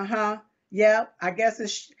 Yep. I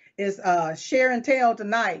guess it's share and tell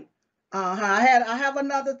tonight. I have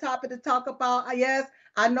another topic to talk about. Yes,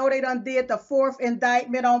 I know they done did the 4th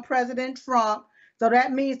indictment on President Trump. So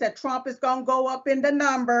that means that Trump is going to go up in the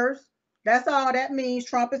numbers. That's all that means.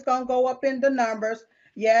 Trump is going to go up in the numbers.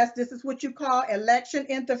 Yes, this is what you call election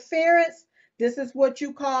interference. This is what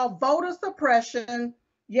you call voter suppression.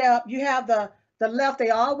 Yeah, you have the left. They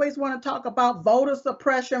always want to talk about voter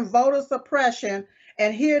suppression.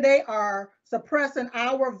 And here they are suppressing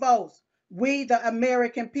our votes. we, the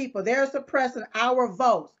American people. They're suppressing our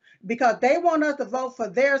votes because they want us to vote for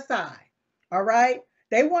their side. All right.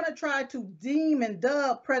 They want to try to deem and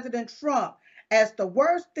dub President Trump as the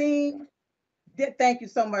worst thing. Thank you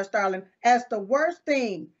so much, darling. As the worst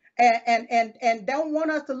thing, and don't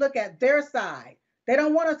want us to look at their side. They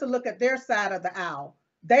don't want us to look at their side of the aisle.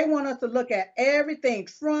 They want us to look at everything.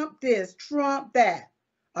 Trump this, Trump that.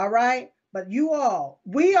 All right. But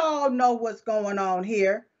we all know what's going on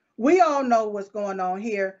here. We all know what's going on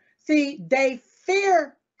here. See, they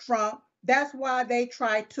fear Trump. That's why they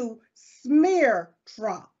try to smear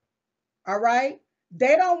Trump. All right.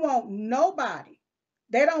 They don't want nobody.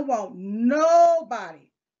 They don't want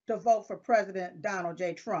nobody to vote for President Donald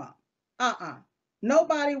J. Trump.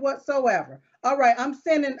 Nobody whatsoever. All right. I'm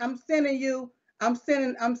sending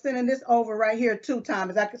this over right here 2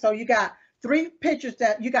 times. So you got 3 pictures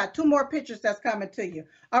you got 2 more pictures that's coming to you.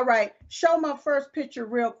 All right. Show my first picture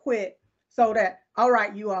real quick so that, all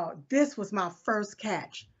right, you all, this was my first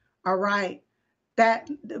catch. All right.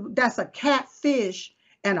 That's a catfish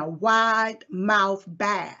and a wide mouth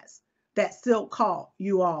bass that Silk caught,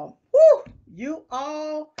 you all. Woo! You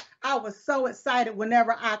all, I was so excited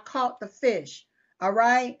whenever I caught the fish. All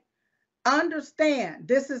right. Understand,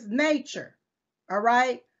 this is nature. All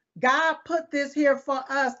right. God put this here for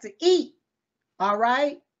us to eat. All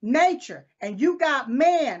right. Nature. And you got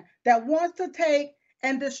man that wants to take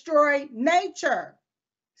and destroy nature.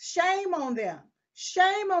 Shame on them.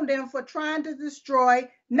 Shame on them for trying to destroy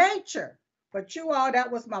nature. But you all,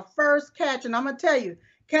 that was my first catch. And I'm going to tell you,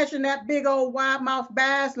 catching that big old wide mouth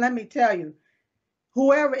bass, let me tell you,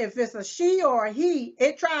 whoever, if it's a she or a he,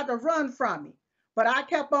 it tried to run from me. But I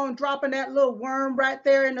kept on dropping that little worm right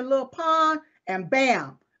there in the little pond, and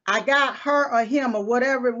bam, I got her or him or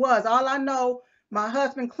whatever it was. All I know, my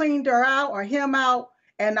husband cleaned her out or him out,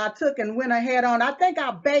 and I took and went ahead on. I think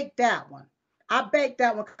I baked that one. I baked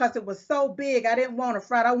that one because it was so big. I didn't want to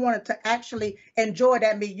fry it. I wanted to actually enjoy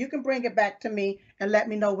that meat. You can bring it back to me and let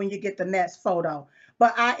me know when you get the next photo.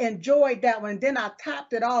 But I enjoyed that one. And then I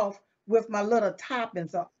topped it off with my little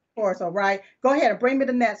toppings, of course. All right. Go ahead and bring me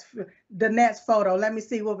the next photo. Let me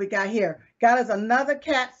see what we got here. Got us another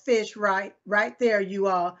catfish right there, you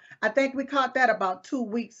all. I think we caught that about 2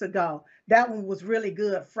 weeks ago. That one was really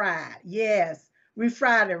good fried. Yes. We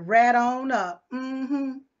fried it right on up.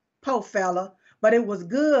 Po fella. But it was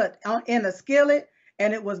good in a skillet,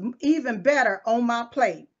 and it was even better on my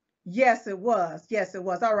plate. Yes, it was. Yes, it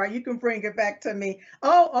was. All right, you can bring it back to me.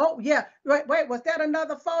 Oh, yeah. Wait, was that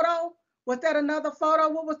another photo? Was that another photo?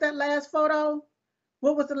 What was that last photo?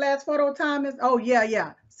 What was the last photo, Thomas? Oh,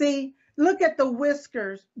 yeah. See, look at the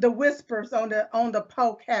whispers on the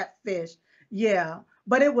po catfish. Yeah.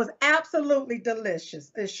 But it was absolutely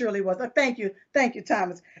delicious. It surely was. Thank you,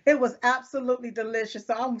 Thomas. It was absolutely delicious.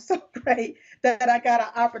 So I'm so great that I got an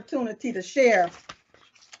opportunity to share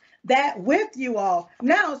that with you all.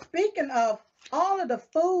 Now, speaking of all of the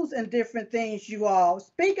foods and different things, you all,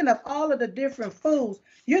 speaking of all of the different foods,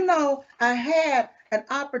 you know, I had an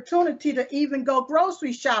opportunity to even go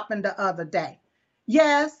grocery shopping the other day.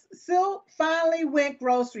 Yes, Silk finally went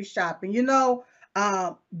grocery shopping. You know,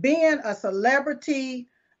 being a celebrity,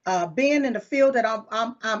 being in the field that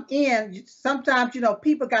I'm in, sometimes, you know,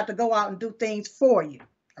 people got to go out and do things for you.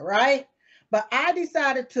 All right. But I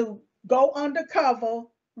decided to go undercover,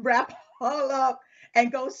 wrap all up,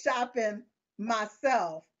 and go shopping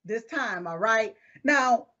myself this time. All right.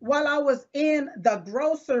 Now, while I was in the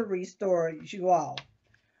grocery store, you all,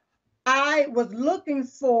 I was looking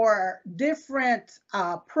for different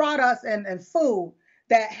products and food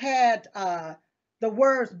that had the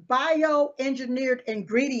words bioengineered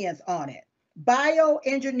ingredients on it.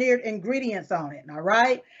 Bioengineered ingredients on it. All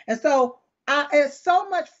right. And so there's so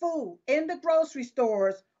much food in the grocery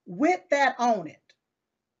stores with that on it.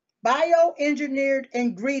 Bioengineered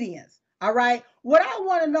ingredients. All right. What I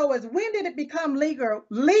want to know is, when did it become legal?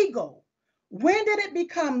 When did it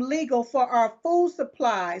become legal for our food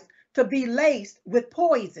supplies to be laced with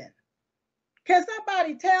poison? Can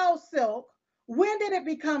somebody tell Silk, when did it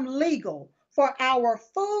become legal for our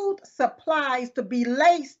food supplies to be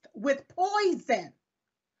laced with poison?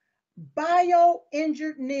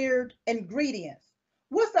 Bioengineered ingredients.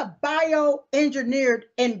 What's a bioengineered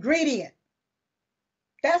ingredient?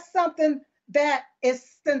 That's something that is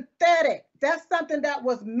synthetic. That's something that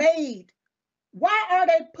was made. Why are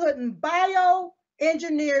they putting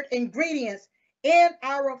bioengineered ingredients in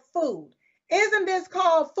our food? Isn't this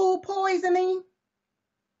called food poisoning?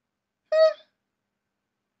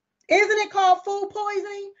 Isn't it called food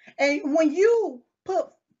poisoning? And when you put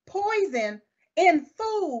poison in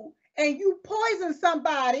food and you poison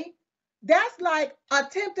somebody, That's like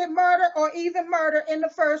attempted murder or even murder in the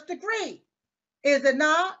first degree, is it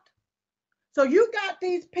not? So you got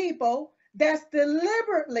these people that's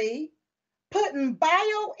deliberately putting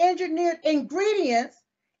bioengineered ingredients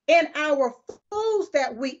in our foods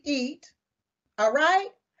that we eat, all right?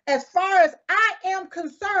 As far as I am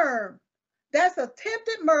concerned, that's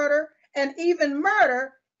attempted murder and even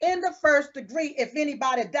murder in the first degree if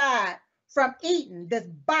anybody died from eating this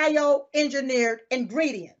bioengineered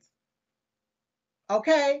ingredients.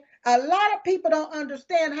 Okay? A lot of people don't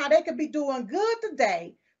understand how they could be doing good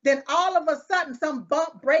today, then all of a sudden some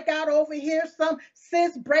bump break out over here, some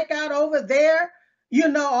cyst break out over there. You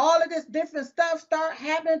know, all of this different stuff start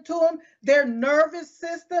happening to them. Their nervous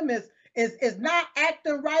system is not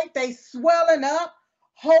acting right. They swelling up,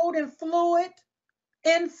 holding fluid,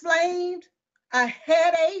 inflamed, a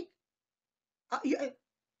headache.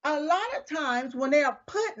 A lot of times when they are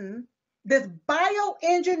putting this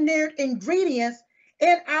bioengineered ingredients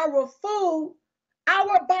in our food,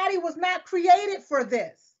 our body was not created for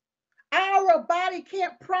this. Our body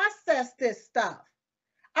can't process this stuff.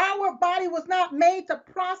 Our body was not made to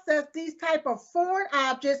process these type of foreign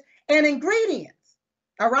objects and ingredients.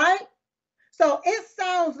 All right? So it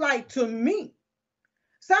sounds like to me,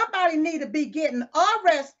 somebody need to be getting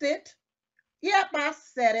arrested. Yep, I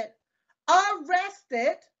said it.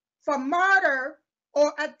 Arrested for murder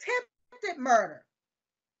or attempted murder.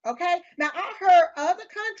 Okay? Now, I heard other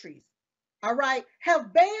countries, all right,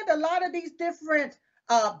 have banned a lot of these different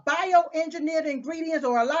bioengineered ingredients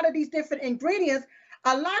or a lot of these different ingredients.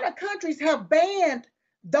 A lot of countries have banned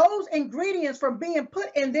those ingredients from being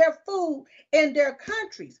put in their food in their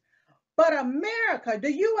countries. But America,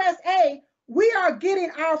 the USA, we are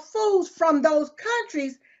getting our foods from those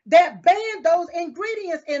countries that banned those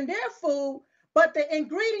ingredients in their food, but the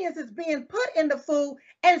ingredients is being put in the food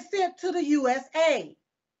and sent to the USA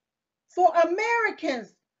for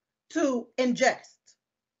Americans to ingest,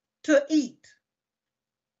 to eat.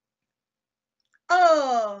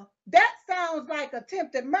 That sounds like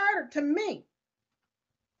attempted murder to me.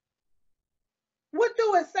 What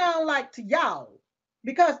do it sound like to y'all?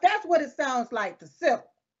 Because that's what it sounds like to Silk.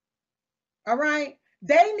 All right?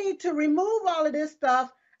 They need to remove all of this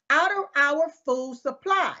stuff out of our food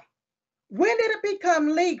supply. When did it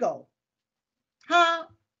become legal? Huh?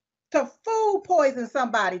 To food poison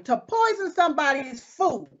somebody, to poison somebody's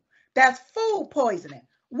food. That's food poisoning.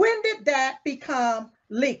 When did that become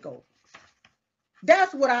legal?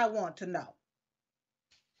 That's what I want to know.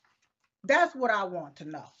 That's what I want to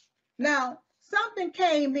know. Now, something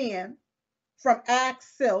came in from Ask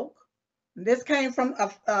Silk. This came from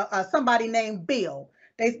somebody named Bill.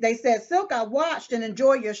 They said, Silk, I watched and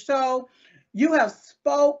enjoyed your show. You have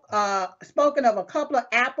spoken of a couple of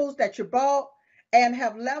apples that you bought and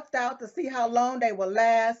have left out to see how long they will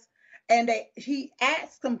last. And he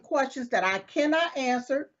asked some questions that I cannot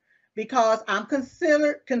answer because I'm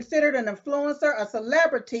considered an influencer, a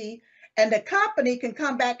celebrity, and the company can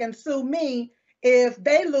come back and sue me if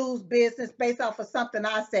they lose business based off of something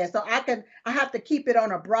I said. So I have to keep it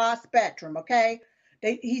on a broad spectrum, okay?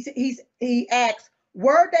 He asks,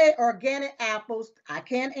 were they organic apples? I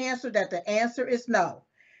can't answer that. The answer is no.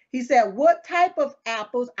 He said, what type of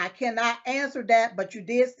apples? I cannot answer that, but you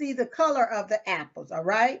did see the color of the apples, all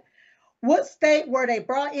right? What state were they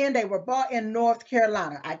brought in? They were bought in North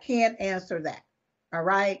Carolina. I can't answer that, all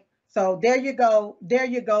right? So there you go. There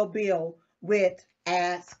you go, Bill, with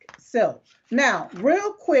Ask Silk. Now,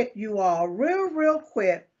 real quick, you all, real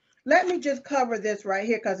quick, let me just cover this right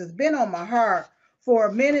here because it's been on my heart for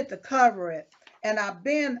a minute to cover it. And I've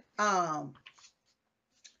been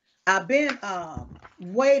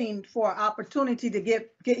waiting for an opportunity to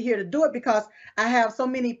get here to do it because I have so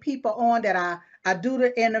many people on that I do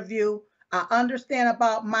the interview. I understand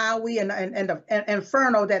about Maui and the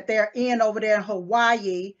inferno that they're in over there in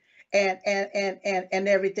Hawaii and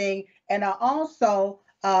everything. And I also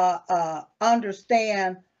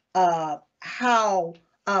understand how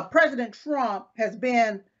President Trump has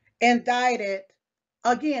been indicted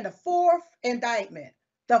again, the fourth indictment.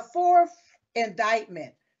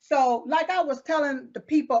 So, like I was telling the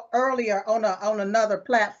people earlier on another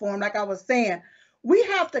platform, like I was saying, we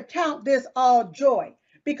have to count this all joy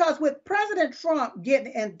because with President Trump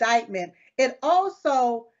getting indictment, it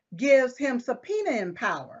also gives him subpoena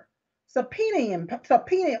power. Subpoena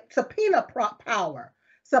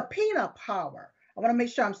power. I want to make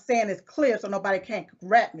sure I'm saying this clear so nobody can't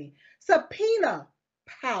correct me. Subpoena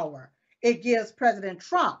power. It gives President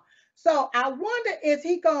Trump. So I wonder, is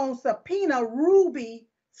he going to subpoena Ruby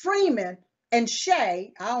Freeman and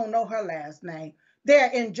Shay, I don't know her last name,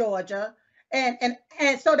 there in Georgia, And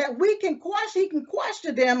so that we can question, he can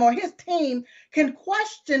question them, or his team can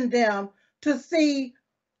question them to see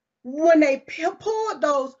when they pulled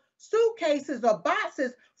those suitcases or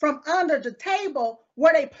boxes from under the table,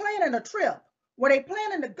 were they planning a trip? Were they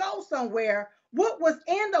planning to go somewhere? What was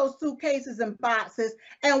in those suitcases and boxes?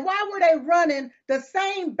 And why were they running the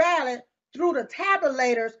same ballot through the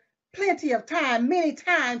tabulators plenty of time, many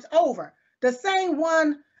times over? The same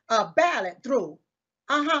one ballot through.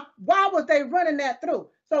 Why was they running that through?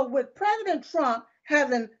 So with President Trump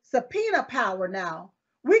having subpoena power now,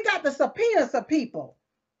 we got to subpoena some people.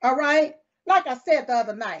 All right? Like I said the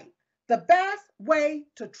other night, the best way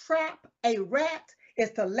to trap a rat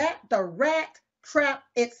is to let the rat trap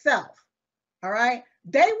itself. All right?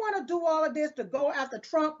 They want to do all of this to go after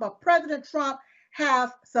Trump, but President Trump has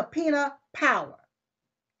subpoena power.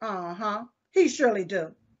 He surely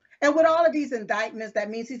do. And with all of these indictments, that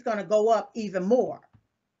means he's going to go up even more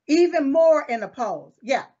in the polls.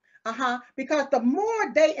 Yeah. Because the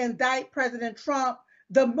more they indict President Trump,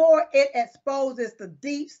 the more it exposes the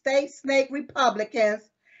deep state snake Republicans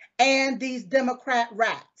and these Democrat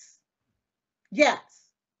rats. Yes.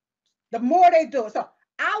 The more they do it. So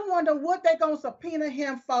I wonder what they're going to subpoena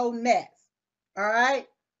him for next. All right?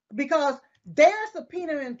 Because they're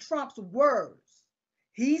subpoenaing Trump's words.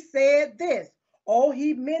 He said this. Oh,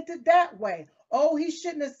 he meant it that way. Oh, he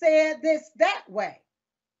shouldn't have said this that way.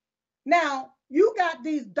 Now, you got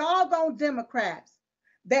these doggone Democrats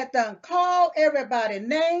that done call everybody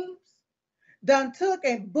names, done took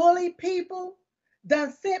and bullied people,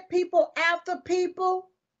 done sent people after people,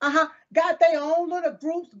 got their own little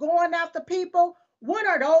groups going after people. When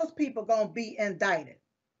are those people going to be indicted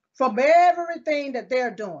from everything that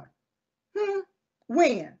they're doing?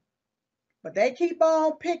 When? But they keep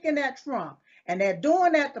on picking at Trump, and they're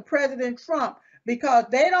doing that to President Trump because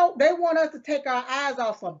they want us to take our eyes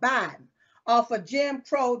off of Biden, off of Jim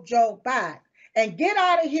Crow Joe Biden, and get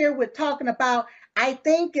out of here with talking about, I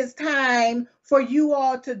think it's time for you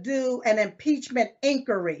all to do an impeachment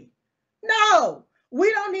inquiry. No,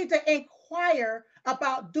 we don't need to inquire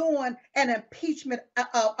about doing an impeachment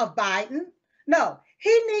of Biden. No,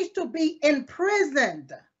 he needs to be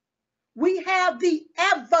imprisoned. We have the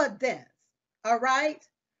evidence, all right?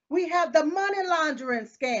 We have the money laundering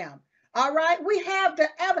scam, all right? We have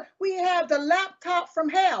the laptop from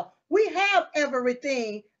hell. We have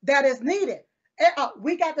everything that is needed.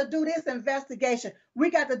 We got to do this investigation. We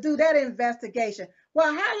got to do that investigation.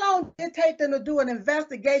 Well, how long did it take them to do an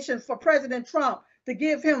investigation for President Trump to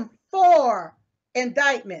give him 4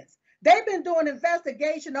 indictments? They've been doing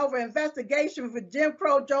investigation over investigation for Jim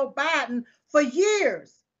Crow Joe Biden for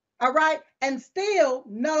years, all right? And still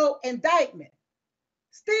no indictment.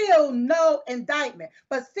 Still no indictment.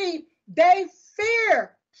 But see, they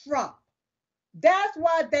fear Trump. That's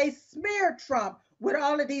why they smear Trump with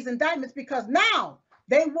all of these indictments, because now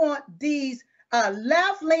they want these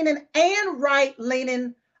left-leaning and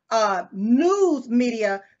right-leaning news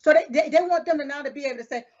media. So they want them to now to be able to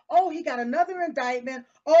say, oh, he got another indictment.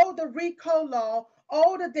 Oh, the RICO law.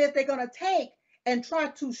 Oh, the this. They're going to take and try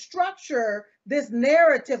to structure this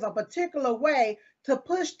narrative a particular way to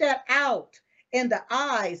push that out in the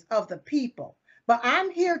eyes of the people. But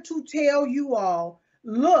I'm here to tell you all,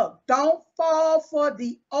 look, don't fall for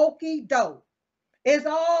the okie doke. It's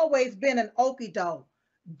always been an okie doke.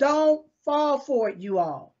 Don't fall for it, you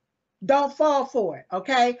all. Don't fall for it,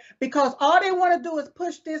 okay? Because all they want to do is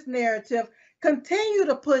push this narrative, continue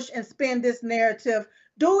to push and spin this narrative,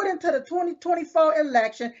 do it into the 2024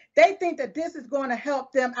 election. They think that this is going to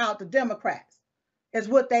help them out, the Democrats, is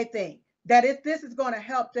what they think. That this is going to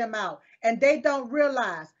help them out. And they don't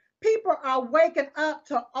realize people are waking up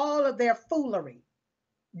to all of their foolery.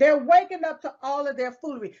 They're waking up to all of their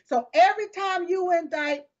foolery. So every time you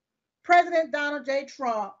indict President Donald J.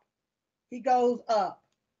 Trump, he goes up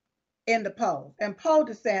in the polls. And Paul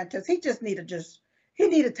DeSantis, he just need to just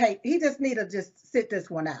sit this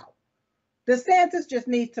one out. DeSantis just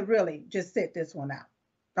needs to really just sit this one out.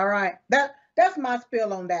 All right. That's my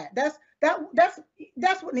spill on that. That's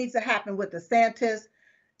what needs to happen with DeSantis.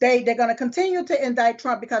 They're going to continue to indict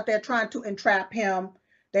Trump because they're trying to entrap him.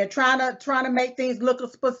 They're trying to make things look a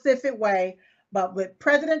specific way. But with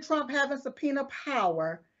President Trump having subpoena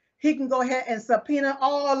power, he can go ahead and subpoena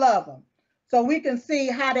all of them. So we can see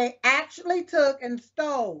how they actually took and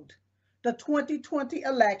stole the 2020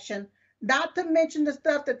 election, not to mention the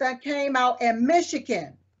stuff that came out in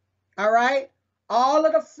Michigan. All right? All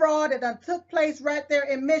of the fraud that took place right there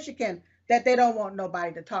in Michigan that they don't want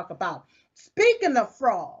nobody to talk about. Speaking of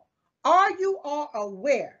fraud, are you all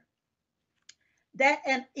aware that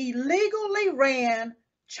an illegally ran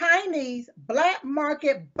Chinese black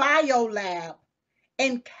market biolab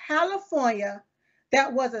in California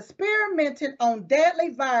that was experimenting on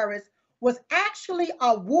deadly virus was actually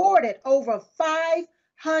awarded over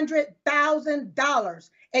 $500,000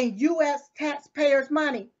 in U.S. taxpayers'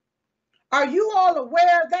 money. Are you all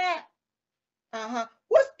aware of that?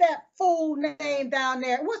 What's that fool name down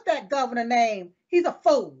there? What's that governor name? He's a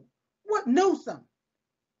fool. What, Newsom?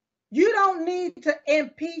 You don't need to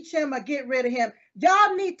impeach him or get rid of him.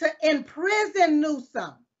 Y'all need to imprison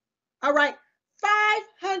Newsom. All right.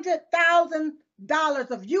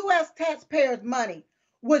 $500,000 of U.S. taxpayers' money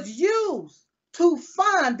was used to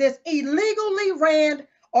fund this illegally ran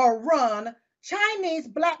or run Chinese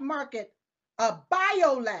black market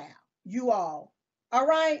biolab, you all. All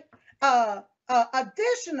right.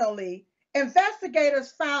 Additionally,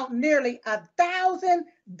 investigators found nearly 1,000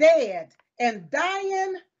 dead and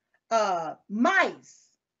dying mice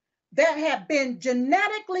that have been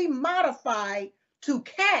genetically modified to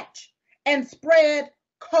catch and spread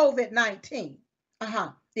COVID-19.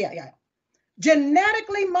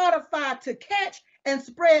 Genetically modified to catch and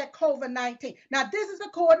spread COVID-19. Now, this is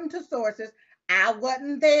according to sources. I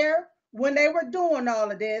wasn't there when they were doing all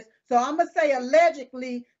of this, so I'm going to say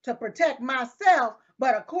allegedly to protect myself,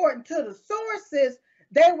 but according to the sources,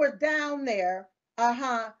 they were down there,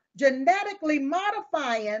 genetically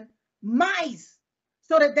modifying mice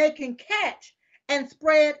so that they can catch and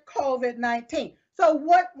spread COVID-19. So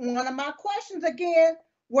one of my questions again,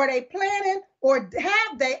 were they planning or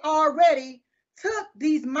have they already took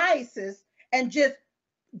these mice and just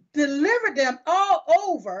delivered them all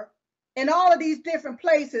over in all of these different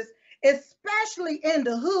places, especially in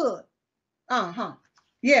the hood?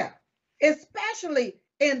 Yeah, especially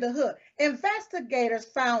in the hood. Investigators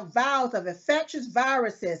found vials of infectious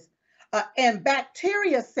viruses and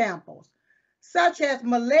bacteria samples, such as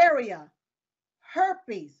malaria,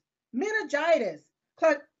 herpes, meningitis,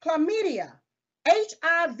 chlamydia,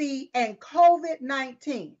 HIV, and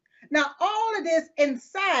COVID-19. Now, all of this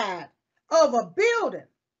inside of a building,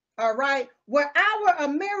 all right, where our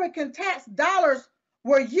American tax dollars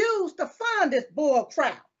were used to fund this bull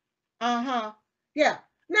crap. Yeah.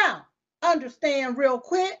 Now, understand real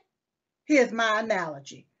quick. Here's my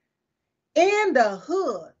analogy. In the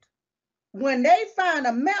hood, when they find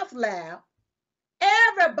a meth lab,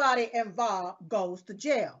 everybody involved goes to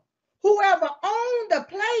jail. Whoever owned the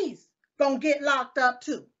place gonna get locked up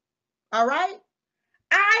too. All right?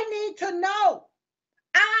 I need to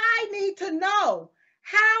know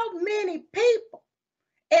how many people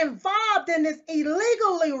involved in this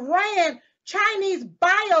illegally ran Chinese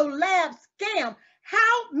biolab scam.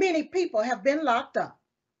 How many people have been locked up?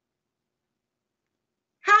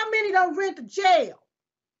 How many don't rent to jail?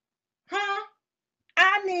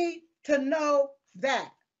 I need to know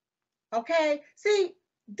that. Okay? See,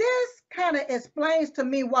 this kind of explains to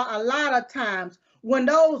me why a lot of times when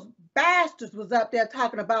those bastards was up there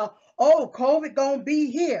talking about, oh, COVID gonna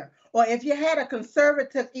be here, or if you had a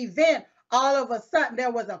conservative event, all of a sudden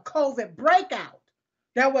there was a COVID breakout.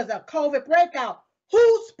 There was a COVID breakout.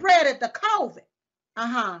 Who spreaded the COVID?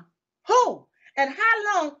 Who? And how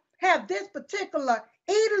long have this particular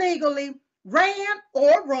illegally ran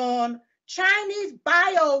or run Chinese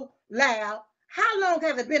bio lab, how long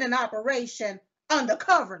have it been in operation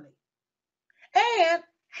undercoverly? And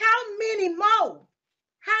how many more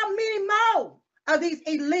of these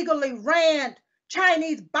illegally ran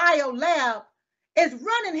Chinese bio lab is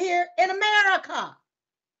running here in America?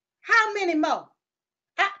 How many more?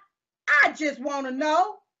 I just want to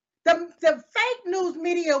know. The fake news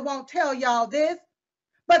media won't tell y'all this,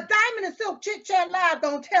 but Diamond and Silk Chit Chat Live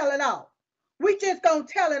gonna tell it all. We just gonna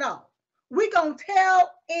tell it all. We gonna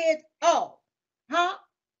tell it all,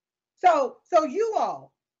 So you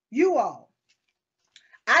all,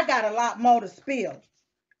 I got a lot more to spill,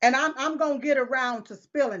 and I'm gonna get around to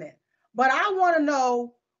spilling it. But I want to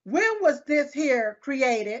know, when was this here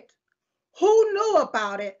created? Who knew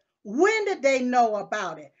about it? When did they know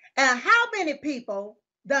about it? And how many people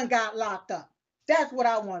done got locked up? That's what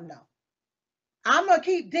I want to know. I'm going to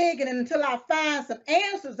keep digging until I find some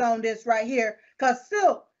answers on this right here, because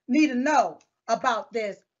Silk need to know about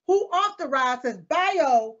this. Who authorizes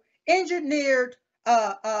bioengineered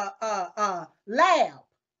lab?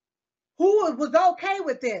 Who was okay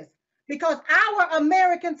with this? Because our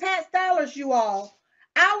American tax dollars, you all,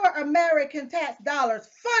 our American tax dollars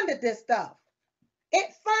funded this stuff.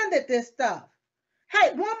 It funded this stuff.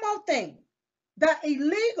 Hey, one more thing. The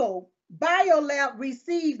illegal biolab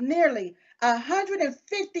received nearly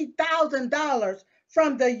 $150,000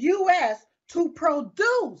 from the U.S. to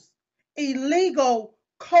produce illegal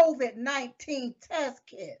COVID-19 test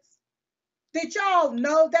kits. Did y'all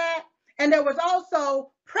know that? And there was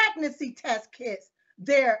also pregnancy test kits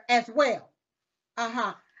there as well.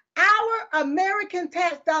 Our American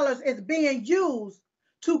tax dollars is being used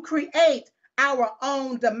to create our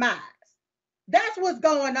own demise. That's what's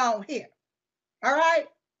going on here. All right?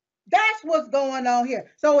 That's what's going on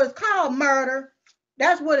here. So it's called murder.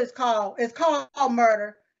 That's what it's called. It's called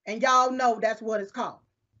murder. And y'all know that's what it's called.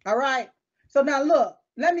 All right? So now look,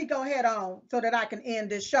 let me go ahead on so that I can end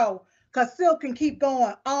this show, because Silk can keep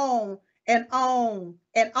going on and on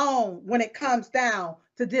and on when it comes down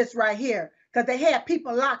to this right here, because they had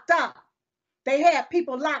people locked up. They had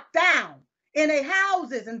people locked down in their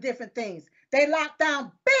houses and different things. They locked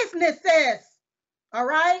down businesses. All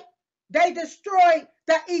right? They destroyed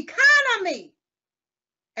the economy.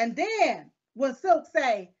 And then when Silk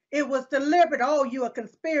say it was deliberate, oh, you a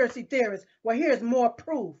conspiracy theorist. Well, here's more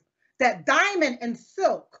proof that Diamond and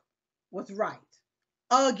Silk was right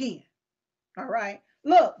again. All right?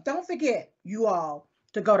 Look, don't forget, you all,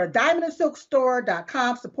 to go to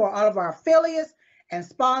diamondandsilkstore.com, support all of our affiliates and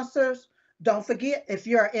sponsors. Don't forget, if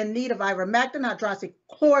you're in need of ivermectin,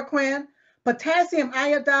 hydroxychloroquine, potassium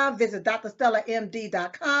iodine, visit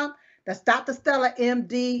drstellamd.com. That's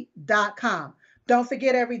drstellamd.com. Don't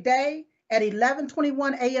forget, every day at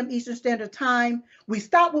 11:21 a.m. Eastern Standard Time, we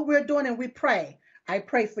stop what we're doing and we pray. I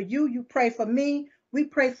pray for you. You pray for me. We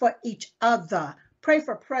pray for each other. Pray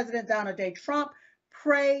for President Donald J. Trump.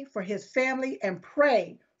 Pray for his family and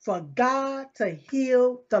pray for God to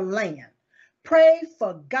heal the land. Pray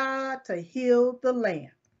for God to heal the land.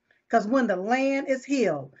 Because when the land is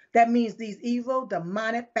healed, that means these evil,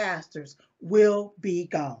 demonic bastards will be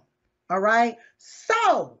gone. All right?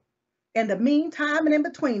 So, in the meantime and in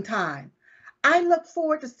between time, I look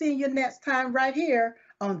forward to seeing you next time right here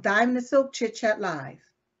on Diamond and Silk Chit Chat Live.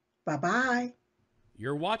 Bye-bye.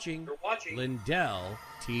 You're watching Lindell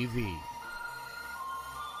TV.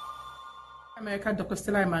 America, Dr.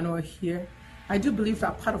 Stella Emmanuel here. I do believe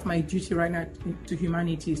that part of my duty right now to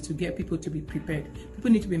humanity is to get people to be prepared.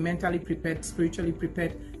 People need to be mentally prepared, spiritually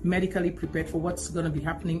prepared, medically prepared for what's going to be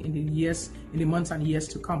happening in the months and years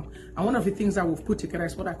to come. And one of the things that we've put together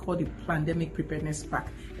is what I call the Pandemic Preparedness Pack.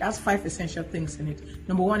 It has 5 essential things in it.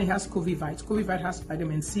 Number 1, it has COVID-Vite. COVID-Vite has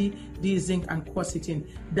vitamin C, D, zinc, and quercetin.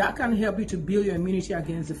 That can help you to build your immunity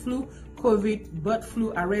against the flu, COVID, bird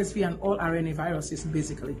flu, RSV, and all RNA viruses,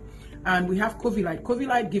 basically. And we have COVID-Lite.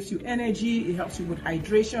 COVID-Lite gives you energy. It helps you with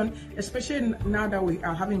hydration, especially now that we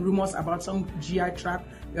are having rumors about some GI tract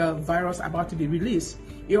virus about to be released.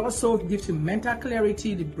 It also gives you mental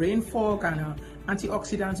clarity, the brain fog, and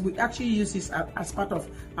antioxidants. We actually use this as part of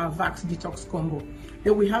our Vax Detox combo.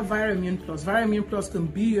 Then we have ViraImmune Plus. ViraImmune Plus can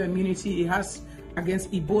build your immunity. It has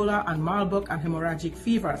against Ebola and Marburg and hemorrhagic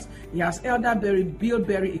fevers. It has elderberry,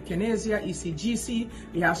 bilberry, echinacea, ECGC.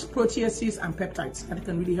 It has proteases and peptides, and it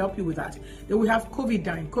can really help you with that. Then we have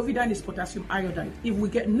COVID-9. COVID-9 is potassium iodide. If we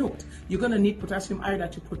get nuked, you're going to need potassium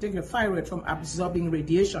iodide to protect your thyroid from absorbing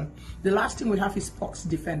radiation. The last thing we have is Pox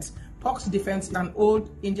Defense. Pox Defense is an old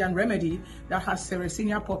Indian remedy that has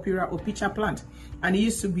Sericina purpura or pitcher plant, and it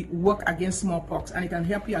used to work against smallpox, and it can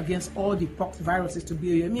help you against all the pox viruses to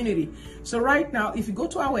build your immunity. So right now, if you go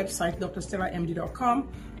to our website, drstellamd.com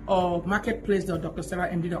or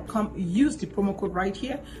marketplace.drstellamd.com, use the promo code right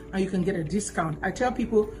here and you can get a discount. I tell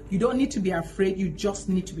people, you don't need to be afraid, you just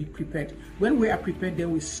need to be prepared. When we are prepared, then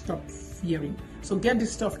we stop fearing. So get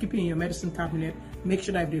this stuff, keep it in your medicine cabinet. Make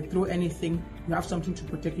sure that if they throw anything, you have something to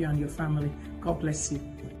protect you and your family. God bless you.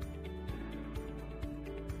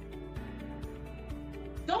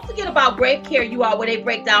 Don't forget about Grave Care, you all, where they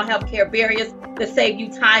break down healthcare barriers to save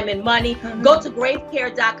you time and money. Go to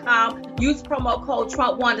gravecare.com. Use promo code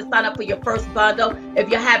Trump1 to sign up for your first bundle. If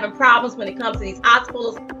you're having problems when it comes to these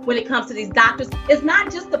hospitals, when it comes to these doctors, it's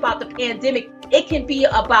not just about the pandemic. It can be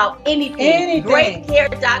about anything.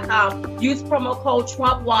 Gravecare.com. Use promo code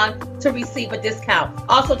Trump1 to receive a discount.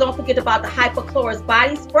 Also, don't forget about the Hypochlorous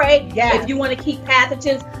body spray. Yes. If you want to keep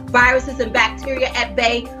pathogens, viruses, and bacteria at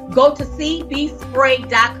bay, go to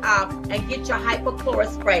cbspray.com and get your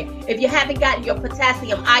Hypochlorous spray. If you haven't gotten your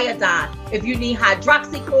potassium iodine, if you need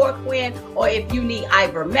hydroxychloroquine, or if you need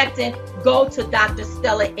ivermectin, go to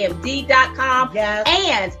drstellamd.com. Yes.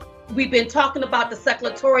 And we've been talking about the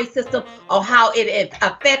circulatory system, or how it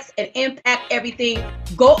affects and impacts everything.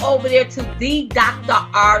 Go over there to the Dr.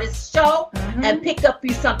 Artist Show and pick up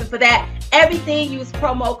you something for that. Everything, use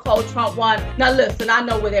promo code Trump1. Now listen, I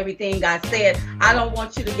know what everything I said. I don't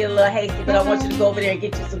want you to get a little hasty, but I want you to go over there and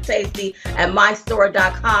get you some tasty at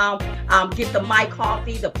mystore.com. Get the My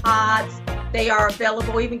Coffee, the pods, They are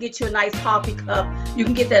available. Even get you a nice coffee cup. You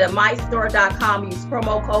can get that at mystore.com. Use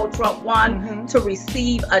promo code Trump1 to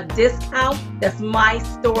receive a discount. That's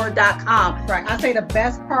mystore.com. Right. I say the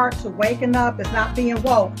best part to waking up is not being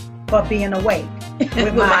woke, but being awake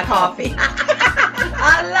with my coffee.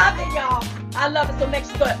 I love it, y'all. I love it. So make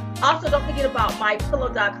sure. Also, don't forget about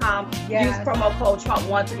mypillow.com. Yes. Use promo code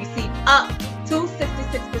Trump1 to receive up to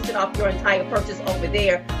 66% off your entire purchase over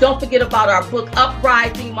there. Don't forget about our book,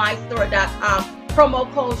 Uprising, mystore.com.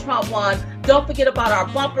 Promo code Trump1. Don't forget about our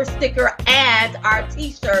bumper sticker and our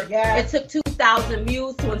t-shirt. Yes. It took 2,000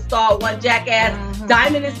 views to install one jackass.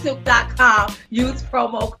 DiamondandSilk.com. Use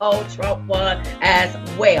promo code Trump1 as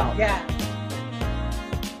well. Yeah.